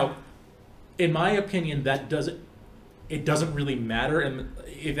 Now, in my opinion, it doesn't really matter and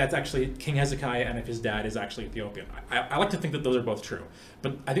if that's actually King Hezekiah and if his dad is actually Ethiopian. I like to think that those are both true,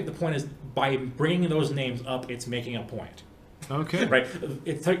 but I think the point is by bringing those names up, it's making a point. Okay. Right.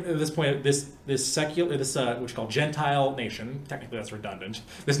 It's at this point, this secular, what you call Gentile nation. Technically, that's redundant.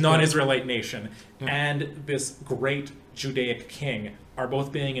 This non-Israelite nation and this great Judaic king are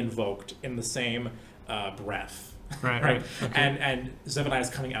both being invoked in the same breath. Right. Right. Okay. And Zephaniah is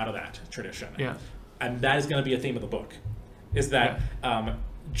coming out of that tradition. Yeah. And that is going to be a theme of the book. Is that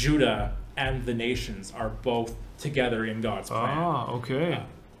Judah and the nations are both together in God's plan. Ah, okay.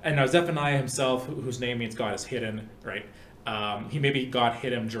 And now Zephaniah himself, whose name means God is hidden, right? He maybe God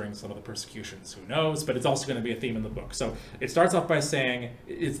hid him during some of the persecutions, who knows? But it's also going to be a theme in the book. So it starts off by saying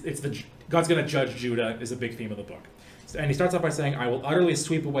God's going to judge Judah is a big theme of the book. And he starts off by saying, I will utterly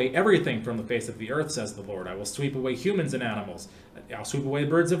sweep away everything from the face of the earth, says the Lord. I will sweep away humans and animals. I'll sweep away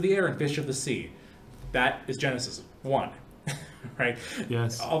birds of the air and fish of the sea. That is Genesis 1, right?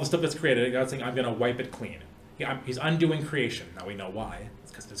 Yes. All the stuff that's created, God's saying, I'm going to wipe it clean. He's undoing creation. Now we know why.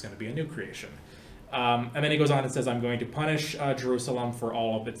 It's because there's going to be a new creation. And then he goes on and says, I'm going to punish Jerusalem for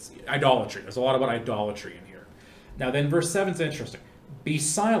all of its idolatry. There's a lot about idolatry in here. Now then verse 7 is interesting. Be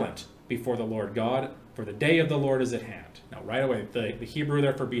silent before the Lord God, for the day of the Lord is at hand. Now right away, the Hebrew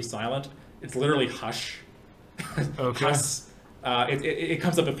there for be silent, it's literally hush. Okay. Hush. It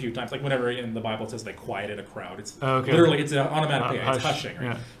comes up a few times, like whenever in the Bible it says they quieted a crowd. It's literally, it's an automatic, it's hushing. Right?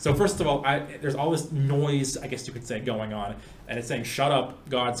 Yeah. So first of all, there's all this noise, I guess you could say, going on, and it's saying, shut up,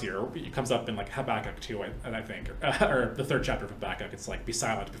 God's here. It comes up in like Habakkuk 2, I think, or the 3rd chapter of Habakkuk. It's like, be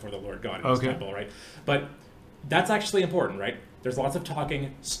silent before the Lord God in his temple, right? But that's actually important, right? There's lots of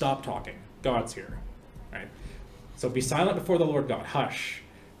talking, stop talking. God's here, right? So be silent before the Lord God, hush,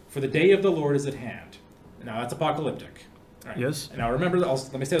 for the day of the Lord is at hand. Now that's apocalyptic. Right. Yes. Now remember,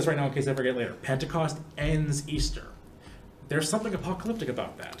 let me say this right now in case I forget later. Pentecost ends Easter. There's something apocalyptic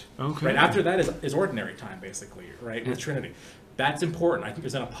about that. Okay. Right after that is ordinary time, basically, right? With Trinity. That's important. I think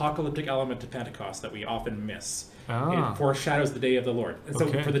there's an apocalyptic element to Pentecost that we often miss. It foreshadows the day of the Lord. And so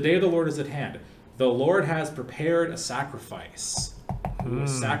for the day of the Lord is at hand. The Lord has prepared a sacrifice. A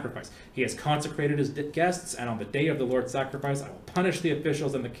sacrifice. He has consecrated his guests, and on the day of the Lord's sacrifice, I will punish the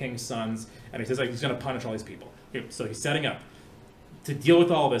officials and the king's sons. And he says he's going to punish all these people. So he's setting up to deal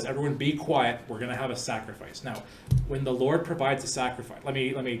with all this. Everyone be quiet. We're going to have a sacrifice. Now, when the Lord provides a sacrifice, let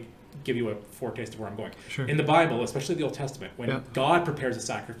me give you a foretaste of where I'm going. Sure. In the Bible, especially the Old Testament, when God prepares a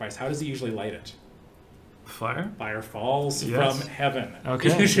sacrifice, how does he usually light it? Fire? Fire falls Yes. from heaven.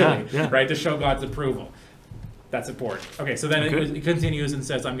 Okay. Usually, Yeah. right, to show God's approval. That's important. Okay, so then it continues and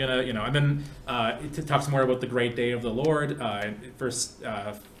says, I'm going to, and then it talks more about the great day of the Lord.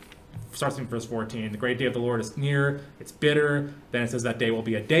 Starts in verse 14. The great day of the Lord is near. It's bitter. Then it says that day will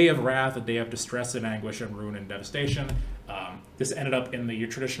be a day of wrath, a day of distress and anguish and ruin and devastation. This ended up in the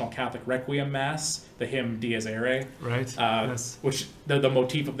traditional Catholic Requiem Mass, the hymn Dies Irae. Right. Yes. Which the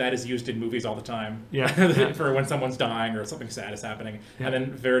motif of that is used in movies all the time. Yeah. For when someone's dying or something sad is happening. Yeah. And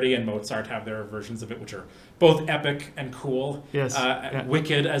then Verdi and Mozart have their versions of it, which are both epic and cool. Yes.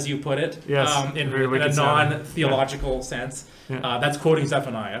 Wicked, as you put it. Yes. In Very a wicked sounding. non-theological sense. Yeah. That's quoting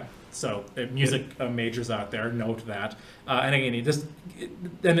Zephaniah. So music majors out there, note that. And again,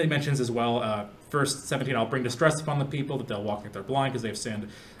 then it mentions as well, verse 17, I'll bring distress upon the people, that they'll walk like they're blind because they've sinned.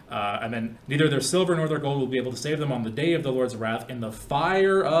 And then neither their silver nor their gold will be able to save them on the day of the Lord's wrath. In the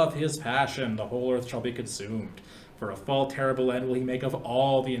fire of his passion, the whole earth shall be consumed. For a full, terrible end will he make of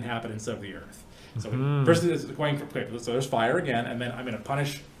all the inhabitants of the earth. So first is going for, okay, so there's fire again, and then I'm going to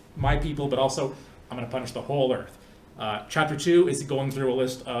punish my people, but also I'm going to punish the whole earth. Chapter 2 is going through a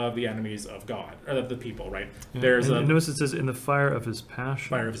list of the enemies of God, or of the people, right? Yeah. There's and notice it says in the fire of his passion.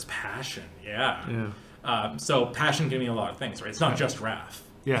 Fire of his passion, yeah. Yeah. So passion can mean a lot of things, right? It's not just wrath.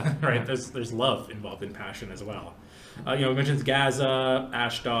 Yeah. Right? Yeah. There's love involved in passion as well. It mentions Gaza,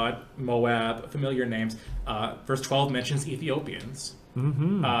 Ashdod, Moab, familiar names. Verse 12 mentions Ethiopians.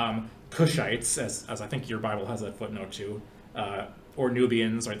 Cushites, as I think your Bible has a footnote too. or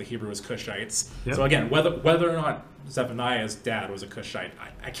Nubians, right? The Hebrew is Cushites. Yep. So again, whether or not Zephaniah's dad was a Cushite,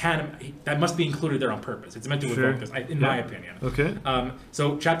 I can't. That must be included there on purpose. It's meant to evoke this, in my opinion. Okay.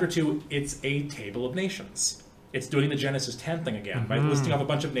 So chapter 2, it's a table of nations. It's doing the Genesis 10 thing again by listing off a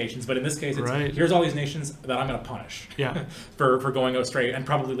bunch of nations, but in this case, it's here's all these nations that I'm going to punish for going astray and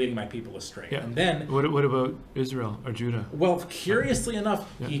probably leading my people astray. Yeah. And then what about Israel or Judah? Well, curiously enough,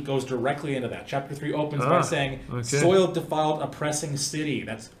 he goes directly into that. Chapter 3 opens by saying, soiled, defiled, oppressing city.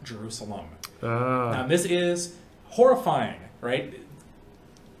 That's Jerusalem. Now, this is horrifying, right?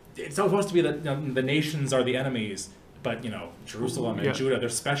 It's supposed to be that the nations are the enemies, but, Jerusalem and Judah, they're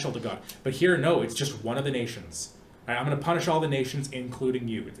special to God. But here, no, it's just one of the nations. Right? I'm going to punish all the nations, including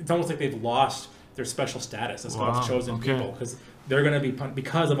you. It's almost like they've lost their special status as God's chosen people, because they're going to be punished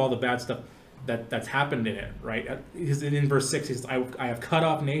because of all the bad stuff that's happened in it, right? In verse 6, he says, I have cut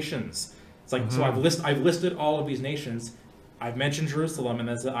off nations. It's like, so I've listed all of these nations. I've mentioned Jerusalem, and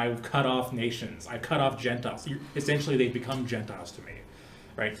then I've cut off nations. I've cut off Gentiles. Essentially, they've become Gentiles to me,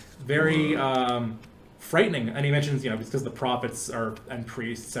 right? Very frightening. And he mentions, because the prophets and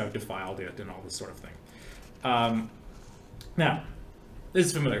priests have defiled it and all this sort of thing. Now, this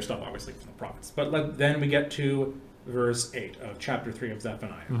is familiar stuff, obviously, from the prophets. But then we get to verse 8 of chapter 3 of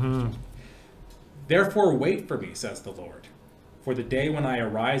Zephaniah. Therefore, wait for me, says the Lord, for the day when I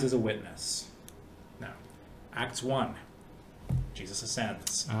arise as a witness. Now, Acts 1. Jesus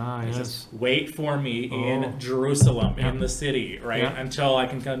ascends. He says, wait for me in Jerusalem, in the city, right? Until I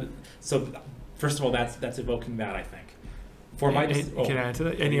can come. So, first of all, that's evoking that, I think. Can I add to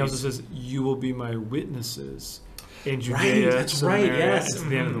that? And he also says, you will be my witnesses in Judea, that's Samaria, yes. and to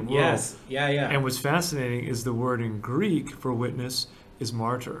the end of the world. Yes, yeah. And what's fascinating is the word in Greek for witness is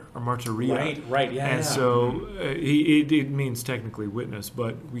martyr or martyria. Right, yeah. And so it means technically witness,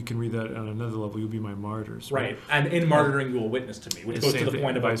 but we can read that on another level. You'll be my martyrs. Right. And in martyring, you will witness to me, which goes to the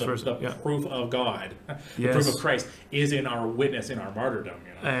point about the proof of God. The proof of Christ is in our witness, in our martyrdom.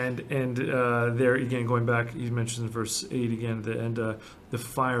 And there again, going back, he mentions in verse 8 again at the end, the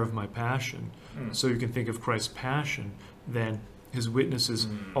fire of my passion. So you can think of Christ's passion, then his witnesses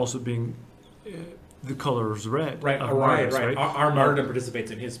also being the color is red. Right. Our martyrdom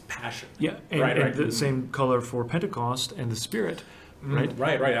participates in his passion. Yeah, and the same color for Pentecost and the Spirit. Right.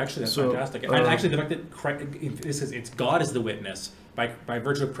 Actually, that's fantastic. And actually, the fact that Christ, it's God is the witness by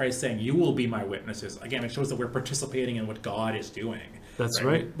virtue of Christ saying, "You will be my witnesses." Again, it shows that we're participating in what God is doing. That's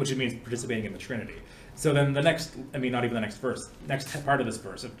right. Which means participating in the Trinity. So then the next, not even the next verse, next part of this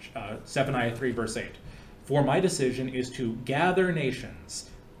verse, Zephaniah 3, verse 8. For my decision is to gather nations,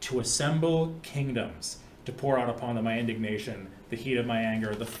 to assemble kingdoms, to pour out upon them my indignation, the heat of my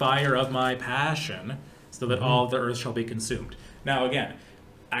anger, the fire of my passion, so that all the earth shall be consumed. Now again,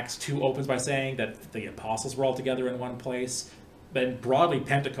 Acts 2 opens by saying that the apostles were all together in one place. Then broadly,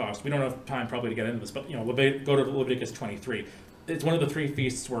 Pentecost, we don't have time probably to get into this, but go to Leviticus 23. It's one of the 3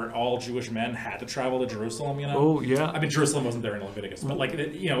 feasts where all Jewish men had to travel to Jerusalem, Oh, yeah. I mean, Jerusalem wasn't there in Leviticus, but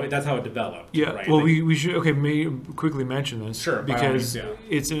that's how it developed. Yeah, right? well, we should, quickly mention this. Sure, because by all means,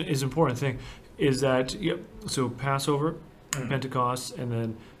 it's an important thing, is that, so Passover, Pentecost, and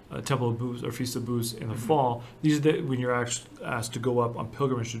then Temple of Booths, or Feast of Booths in the fall, these are when you're asked to go up on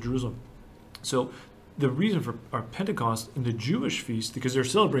pilgrimage to Jerusalem. So the reason for our Pentecost in the Jewish feast, because they're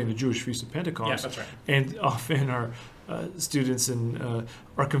celebrating the Jewish feast of Pentecost, yeah, that's right. And often our students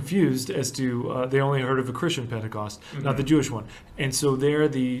are confused as to they only heard of a Christian Pentecost, not the Jewish one, and so there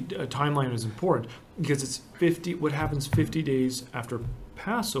the timeline is important because it's 50. What happens 50 days after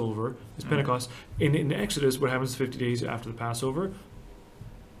Passover is Pentecost. In Exodus, what happens 50 days after the Passover?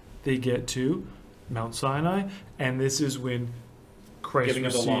 They get to Mount Sinai, and this is when Christ giving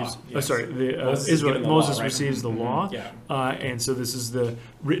receives. Of the law. Yes. Moses right? receives the law, Yeah. And so this is the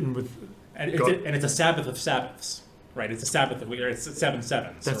written with. And it's a Sabbath of Sabbaths, right? It's a Sabbath. It's 7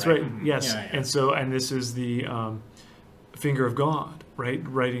 sevens. That's right. Yes, Yeah. And this is the finger of God, right?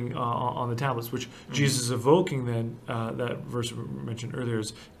 Writing on the tablets, which Jesus is evoking. Then that verse we mentioned earlier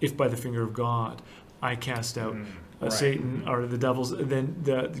is, "If by the finger of God I cast out Satan or the devils, then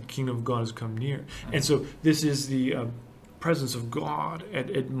the kingdom of God has come near." And so this is the presence of God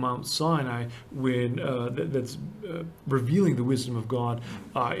at Mount Sinai when that's revealing the wisdom of God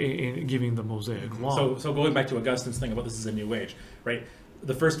in giving the Mosaic law. So going back to Augustine's thing about this is a new age, right?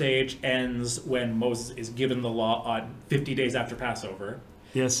 The first age ends when Moses is given the law on 50 days after Passover.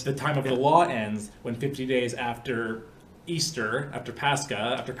 Yes. The time of the law ends when 50 days after Easter, after Pascha,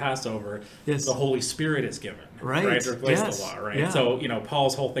 after Passover, the Holy Spirit is given, right? To replace the law, right? Yeah. So,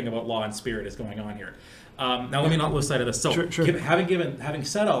 Paul's whole thing about law and spirit is going on here. Now, let me not lose sight of this. So, sure. having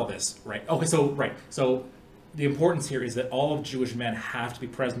said all this, right? Okay, so the importance here is that all of Jewish men have to be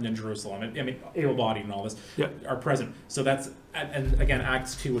present in Jerusalem. I mean, able-bodied and all this are present. So that's, and again,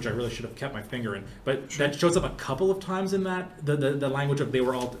 Acts 2, which I really should have kept my finger in, but that shows up a couple of times in that, the language of they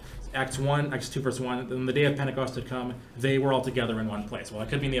were all, Acts 2, verse 1, then the day of Pentecost had come, they were all together in one place. Well, it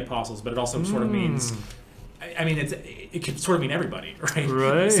could mean the apostles, but it also sort of means, I mean, it could sort of mean everybody,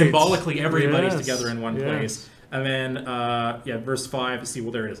 right? Symbolically, everybody's together in one place. And then, verse 5, see,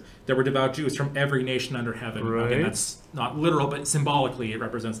 well, there it is. There were devout Jews from every nation under heaven. Right. Again, that's not literal, but symbolically it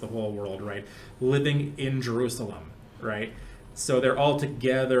represents the whole world, right? Living in Jerusalem, right? So they're all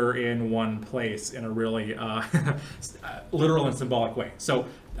together in one place in a really literal and symbolic way. So,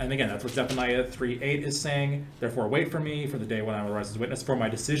 and again, that's what Zephaniah 3:8 is saying. Therefore, wait for me, for the day when I will rise as witness. For my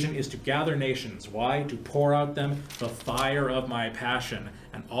decision is to gather nations. Why? To pour out them the fire of my passion,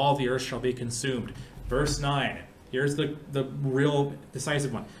 and all the earth shall be consumed. Verse 9, here's the real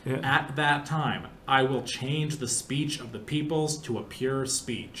decisive one. Yeah. At that time, I will change the speech of the peoples to a pure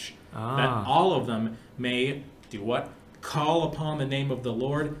speech, that all of them may do what? Call upon the name of the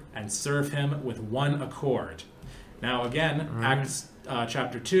Lord and serve him with one accord. Now again, Acts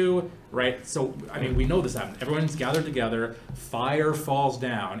chapter 2, right? So, I mean, we know this happened. Everyone's gathered together. Fire falls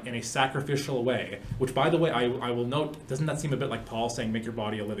down in a sacrificial way, which, by the way, I will note, doesn't that seem a bit like Paul saying, make your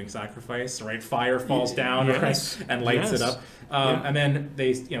body a living sacrifice, right? Fire falls down, right? And lights it up. And then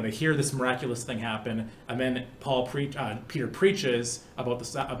they hear this miraculous thing happen, and then Peter preaches about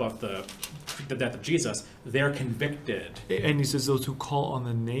the death of Jesus. They're convicted. And he says those who call on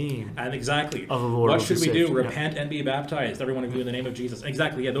the name of the Lord. What should we do? Repent and be baptized, every one of you, in the name of Jesus.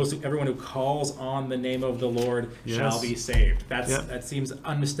 Exactly, yeah. Everyone who calls on the name of the Lord shall be saved. That seems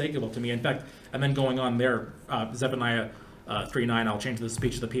unmistakable to me. In fact, and then going on there, Zephaniah 3:9, I'll change the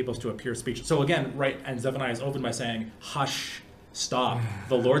speech of the peoples to a pure speech. So again, right, and Zephaniah is opened by saying, hush, stop.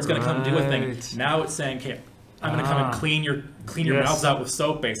 The Lord's going to come do a thing. Now it's saying, okay, I'm going to come and clean your mouths out with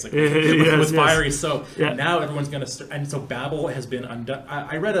soap, basically, with fiery soap. Yeah. Now everyone's going to and so Babel has been undone.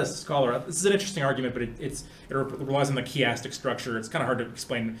 I read a scholar. This is an interesting argument, but it relies on the chiastic structure. It's kind of hard to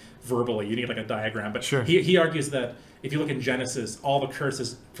explain verbally. You need like a diagram. But he argues that if you look in Genesis, all the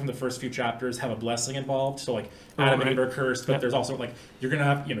curses from the first few chapters have a blessing involved. So like Adam and Eve are cursed, but there's also like you're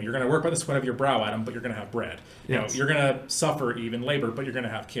gonna work by the sweat of your brow, Adam, but you're gonna have bread. You're gonna suffer even labor, but you're gonna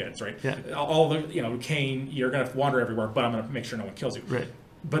have kids, right? Yeah. All the Cain, you're gonna wander everywhere, but I'm gonna make sure no one kills you. Right.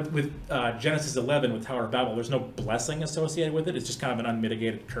 But with Genesis 11, with Tower of Babel, there's no blessing associated with it. It's just kind of an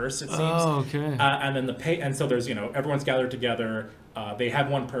unmitigated curse, it seems. Oh, okay. And then and so there's everyone's gathered together. They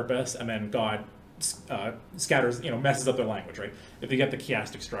have one purpose, and then God scatters, messes up their language, right? If you get the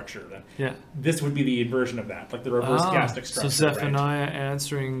chiastic structure, then this would be the inversion of that, like the reverse chiastic structure. So Zephaniah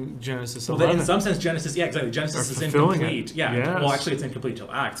answering Genesis 11. Well, in some sense, Genesis, exactly. Genesis is incomplete. Well, actually, it's incomplete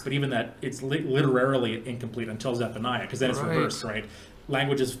till Acts, but even that, it's literally incomplete until Zephaniah, because then it's reversed, right?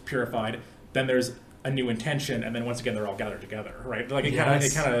 Language is purified, then there's a new intention, and then once again they're all gathered together, right? Like it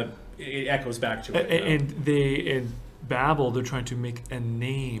echoes back to it. And in Babel, they're trying to make a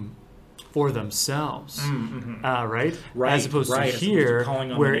name for themselves, right? As opposed to here,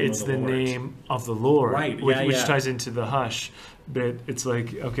 where it's the name of the Lord, right? Which ties into the hush. But it's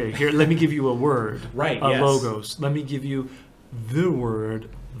like, okay, here, let me give you a word, logos. Let me give you the word,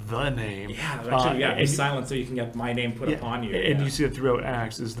 the name. Be silent so you can get my name put upon you. And you see it throughout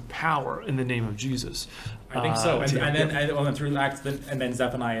Acts is the power in the name of Jesus. I think so. And then through Acts, and then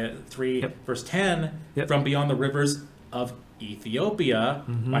Zephaniah 3, verse 10, from beyond the rivers of Ethiopia,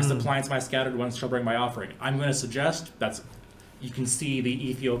 my suppliants, my scattered ones shall bring my offering. I'm going to suggest you can see the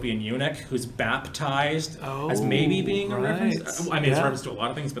Ethiopian eunuch who's baptized as maybe being a reference. I mean, it's a reference to a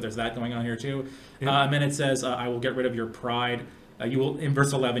lot of things, but there's that going on here too. And then it says, I will get rid of your pride. You will, in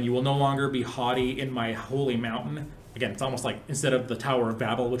verse 11, you will no longer be haughty in my holy mountain. Again, it's almost like instead of the Tower of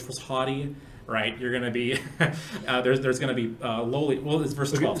Babel, which was haughty, right? You're going to be, there's going to be lowly. Well, it's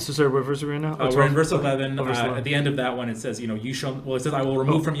verse 12. So sorry, what verse are we in now? We're in verse 11. At the end of that one, it says, you shall, it says, I will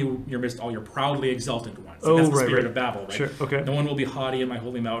remove from you your midst all your proudly exalted ones. That's the spirit of Babel, right? Sure, okay. No one will be haughty in my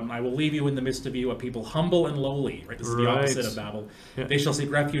holy mountain. I will leave you in the midst of you a people humble and lowly, right? This is the opposite of Babel. Yeah. They shall seek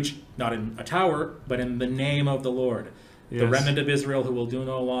refuge, not in a tower, but in the name of the Lord. The remnant of Israel who will do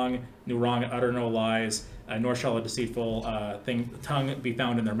no wrong, utter no lies, nor shall a deceitful tongue be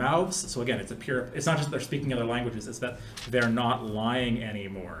found in their mouths. So again, it's not just they're speaking other languages, it's that they're not lying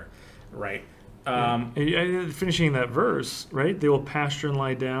anymore, right? Finishing that verse, right? They will pasture and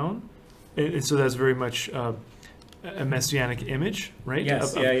lie down. And so that's very much a messianic image, right?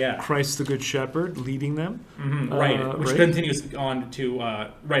 Yes, of Christ the Good Shepherd leading them. Right, which right? continues on to,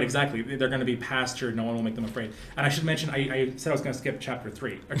 right, exactly. They're going to be pastured, no one will make them afraid. And I should mention, I said I was going to skip chapter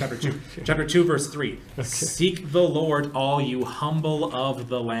 3, or chapter 2. Chapter 2, verse 3. Okay. Seek the Lord, all you humble of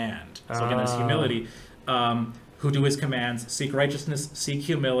the land. So again, there's humility. Who do his commands, seek righteousness, seek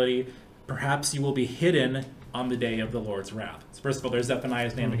humility. Perhaps you will be hidden on the day of the Lord's wrath. So first of all, there's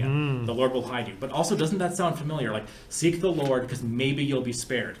Zephaniah's name again. The Lord will hide you. But also, doesn't that sound familiar? Like, seek the Lord because maybe you'll be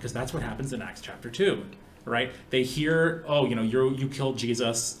spared. Because that's what happens in Acts chapter 2, right? They hear, oh, you killed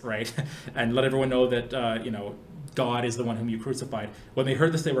Jesus, right? And let everyone know that, God is the one whom you crucified. When they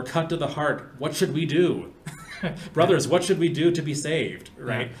heard this, they were cut to the heart. What should we do? Brothers, what should we do to be saved,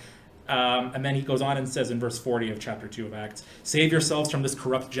 right? And then he goes on and says in verse 40 of chapter 2 of Acts, save yourselves from this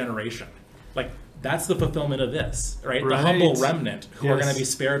corrupt generation. Like, that's the fulfillment of this, right? The humble remnant who are going to be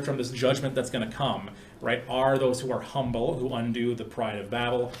spared from this judgment that's going to come, right, are those who are humble, who undo the pride of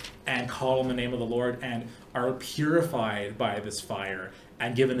Babel and call on the name of the Lord and are purified by this fire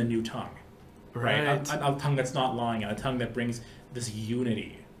and given a new tongue, right? A tongue that's not lying, and a tongue that brings this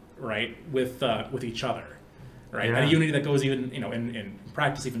unity, right, with each other, right? And a unity that goes even, in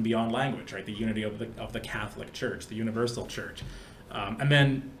practice even beyond language, right? The unity of the Catholic Church, the universal church. And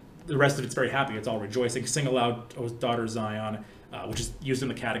then the rest of it's very happy. It's all rejoicing. Sing aloud, O daughter Zion, which is used in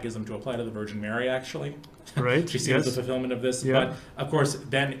the Catechism to apply to the Virgin Mary, actually. Right. She sees the fulfillment of this. Yeah. But of course,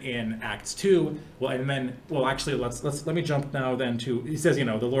 then in Acts 2, actually, let me jump now then to, he says, the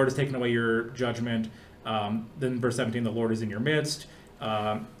Lord has taken away your judgment. Then verse 17, the Lord is in your midst.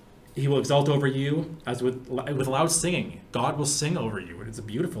 He will exalt over you as with loud singing. God will sing over you. It's a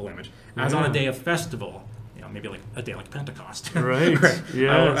beautiful image. As on a day of festival. Maybe like a day like Pentecost. Right.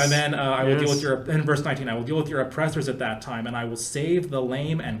 Yes. And then I will deal with in verse 19, I will deal with your oppressors at that time, and I will save the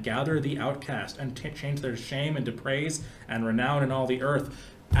lame and gather the outcast and change their shame into praise and renown in all the earth.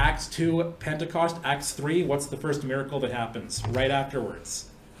 Acts 2, Pentecost. Acts 3, what's the first miracle that happens right afterwards?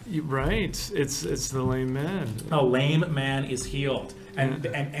 Right. It's the lame man. A lame man is healed, and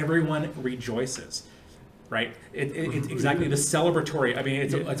everyone rejoices. Right, it's exactly the celebratory. I mean,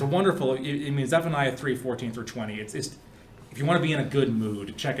 it's a wonderful. I mean, Zephaniah 3:14 through 20. It's if you want to be in a good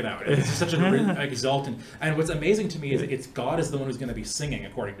mood, check it out. It's just such an exultant. And what's amazing to me is it's God is the one who's going to be singing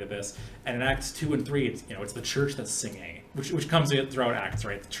according to this. And in Acts 2 and 3, it's the church that's singing, which comes throughout Acts.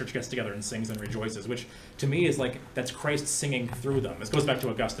 Right, the church gets together and sings and rejoices, which to me is like that's Christ singing through them. This goes back to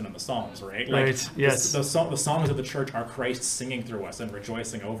Augustine and the Psalms, right? Like, right. Yes. The songs of the church are Christ singing through us and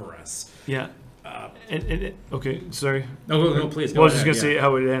rejoicing over us. Yeah. Okay, sorry. No, please. I was just going to say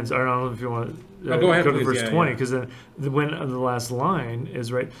how it ends. I don't know if you want to go ahead, go to please. verse 20, because then when the last line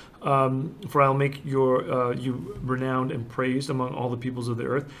is, right, for I'll make you renowned and praised among all the peoples of the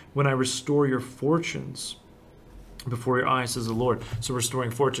earth when I restore your fortunes before your eyes, says the Lord. So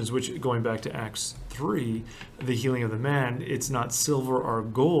restoring fortunes, which, going back to Acts 3, the healing of the man, it's not silver or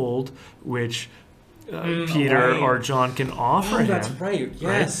gold, which Peter or John can offer him. That's right.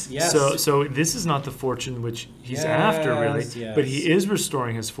 Yes, right? Yes. So this is not the fortune which he's after, really, but he is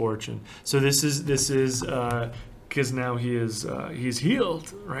restoring his fortune. So this is because now he's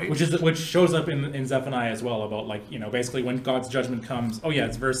healed, right? Which shows up in Zephaniah as well about basically when God's judgment comes. Oh yeah,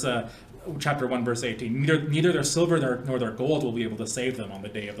 it's verse chapter 1 verse 18. Neither their silver nor their gold will be able to save them on the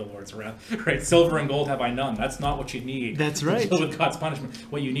day of the Lord's wrath. Right? Silver and gold have I none. That's not what you need. That's right. To deal with God's punishment.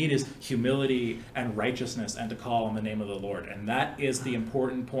 What you need is humility and righteousness and to call on the name of the Lord. And that is the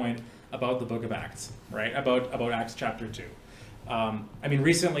important point about the book of Acts, right? About Acts chapter 2. I mean,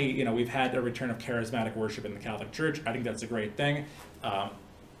 recently, we've had a return of charismatic worship in the Catholic Church. I think that's a great thing.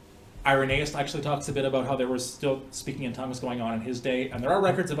 Irenaeus actually talks a bit about how there was still speaking in tongues going on in his day, and there are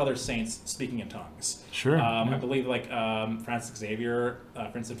records of other saints speaking in tongues. Sure. I believe Francis Xavier,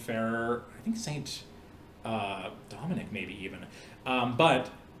 Vincent Ferrer, I think Saint Dominic maybe even.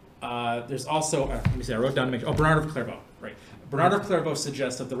 But there's also, let me see, I wrote down to make sure, Bernard of Clairvaux, right? Bernard of Clairvaux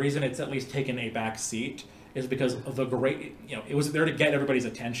suggests that the reason it's at least taken a back seat is because of the great, it was there to get everybody's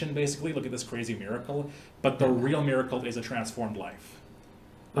attention, basically. Look at this crazy miracle. But the real miracle is a transformed life.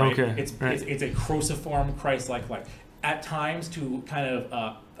 Right? Okay. It's a cruciform Christ-like life. At times, to kind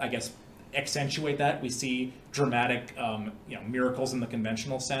of, accentuate that, we see dramatic, miracles in the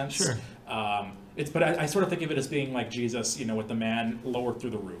conventional sense. Sure. But I sort of think of it as being like Jesus, with the man lowered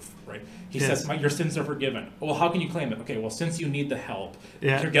through the roof, right? He Yes. says, your sins are forgiven. Well, how can you claim it? Okay, well, since you need the help,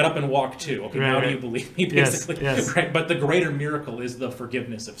 Yeah. get up and walk too. Okay, now do you believe me, Yes, basically? yes. Right? But the greater miracle is the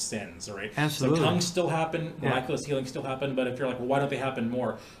forgiveness of sins, right? Absolutely. So tongues still happen, miraculous healing still happen, but if you're like, well, why don't they happen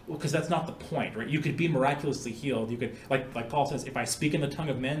more? Well, because that's not the point, right? You could be miraculously healed. You could, like Paul says, if I speak in the tongue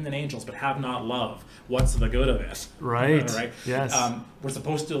of men and angels, but have not love, what's the good of it? Right. Right? Yes. We're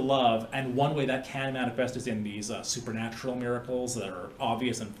supposed to love, and one way that can manifest is in these supernatural miracles that are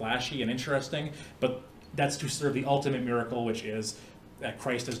obvious and flashy and interesting, but that's to serve the ultimate miracle, which is that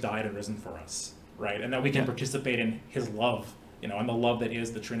Christ has died and risen for us, right? And that we can participate in his love, and the love that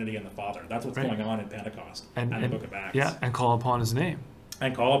is the Trinity and the Father. That's what's going on in Pentecost and the book of Acts. Yeah, and call upon his name.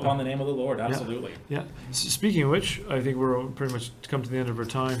 And call upon the name of the Lord, absolutely. Yeah. Speaking of which, I think we're pretty much come to the end of our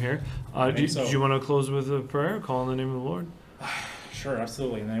time here. Do so. you want to close with a prayer? Call in the name of the Lord? Sure,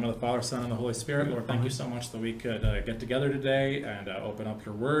 absolutely. In the name of the Father, Son, and the Holy Spirit, Lord, thank you so much that we could get together today and open up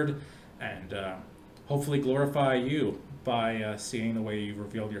your word and hopefully glorify you by seeing the way you've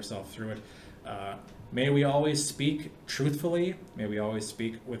revealed yourself through it. May we always speak truthfully, may we always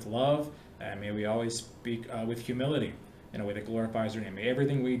speak with love, and may we always speak with humility in a way that glorifies your name. May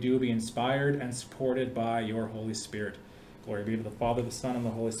everything we do be inspired and supported by your Holy Spirit. Glory be to the Father, the Son, and the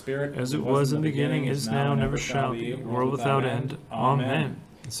Holy Spirit. As it was in the beginning, is now, never shall be, world without end. Amen.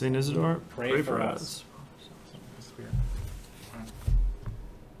 Saint Isidore, pray for us.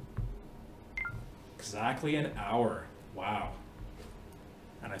 Exactly an hour. Wow.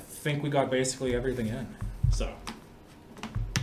 And I think we got basically everything in. So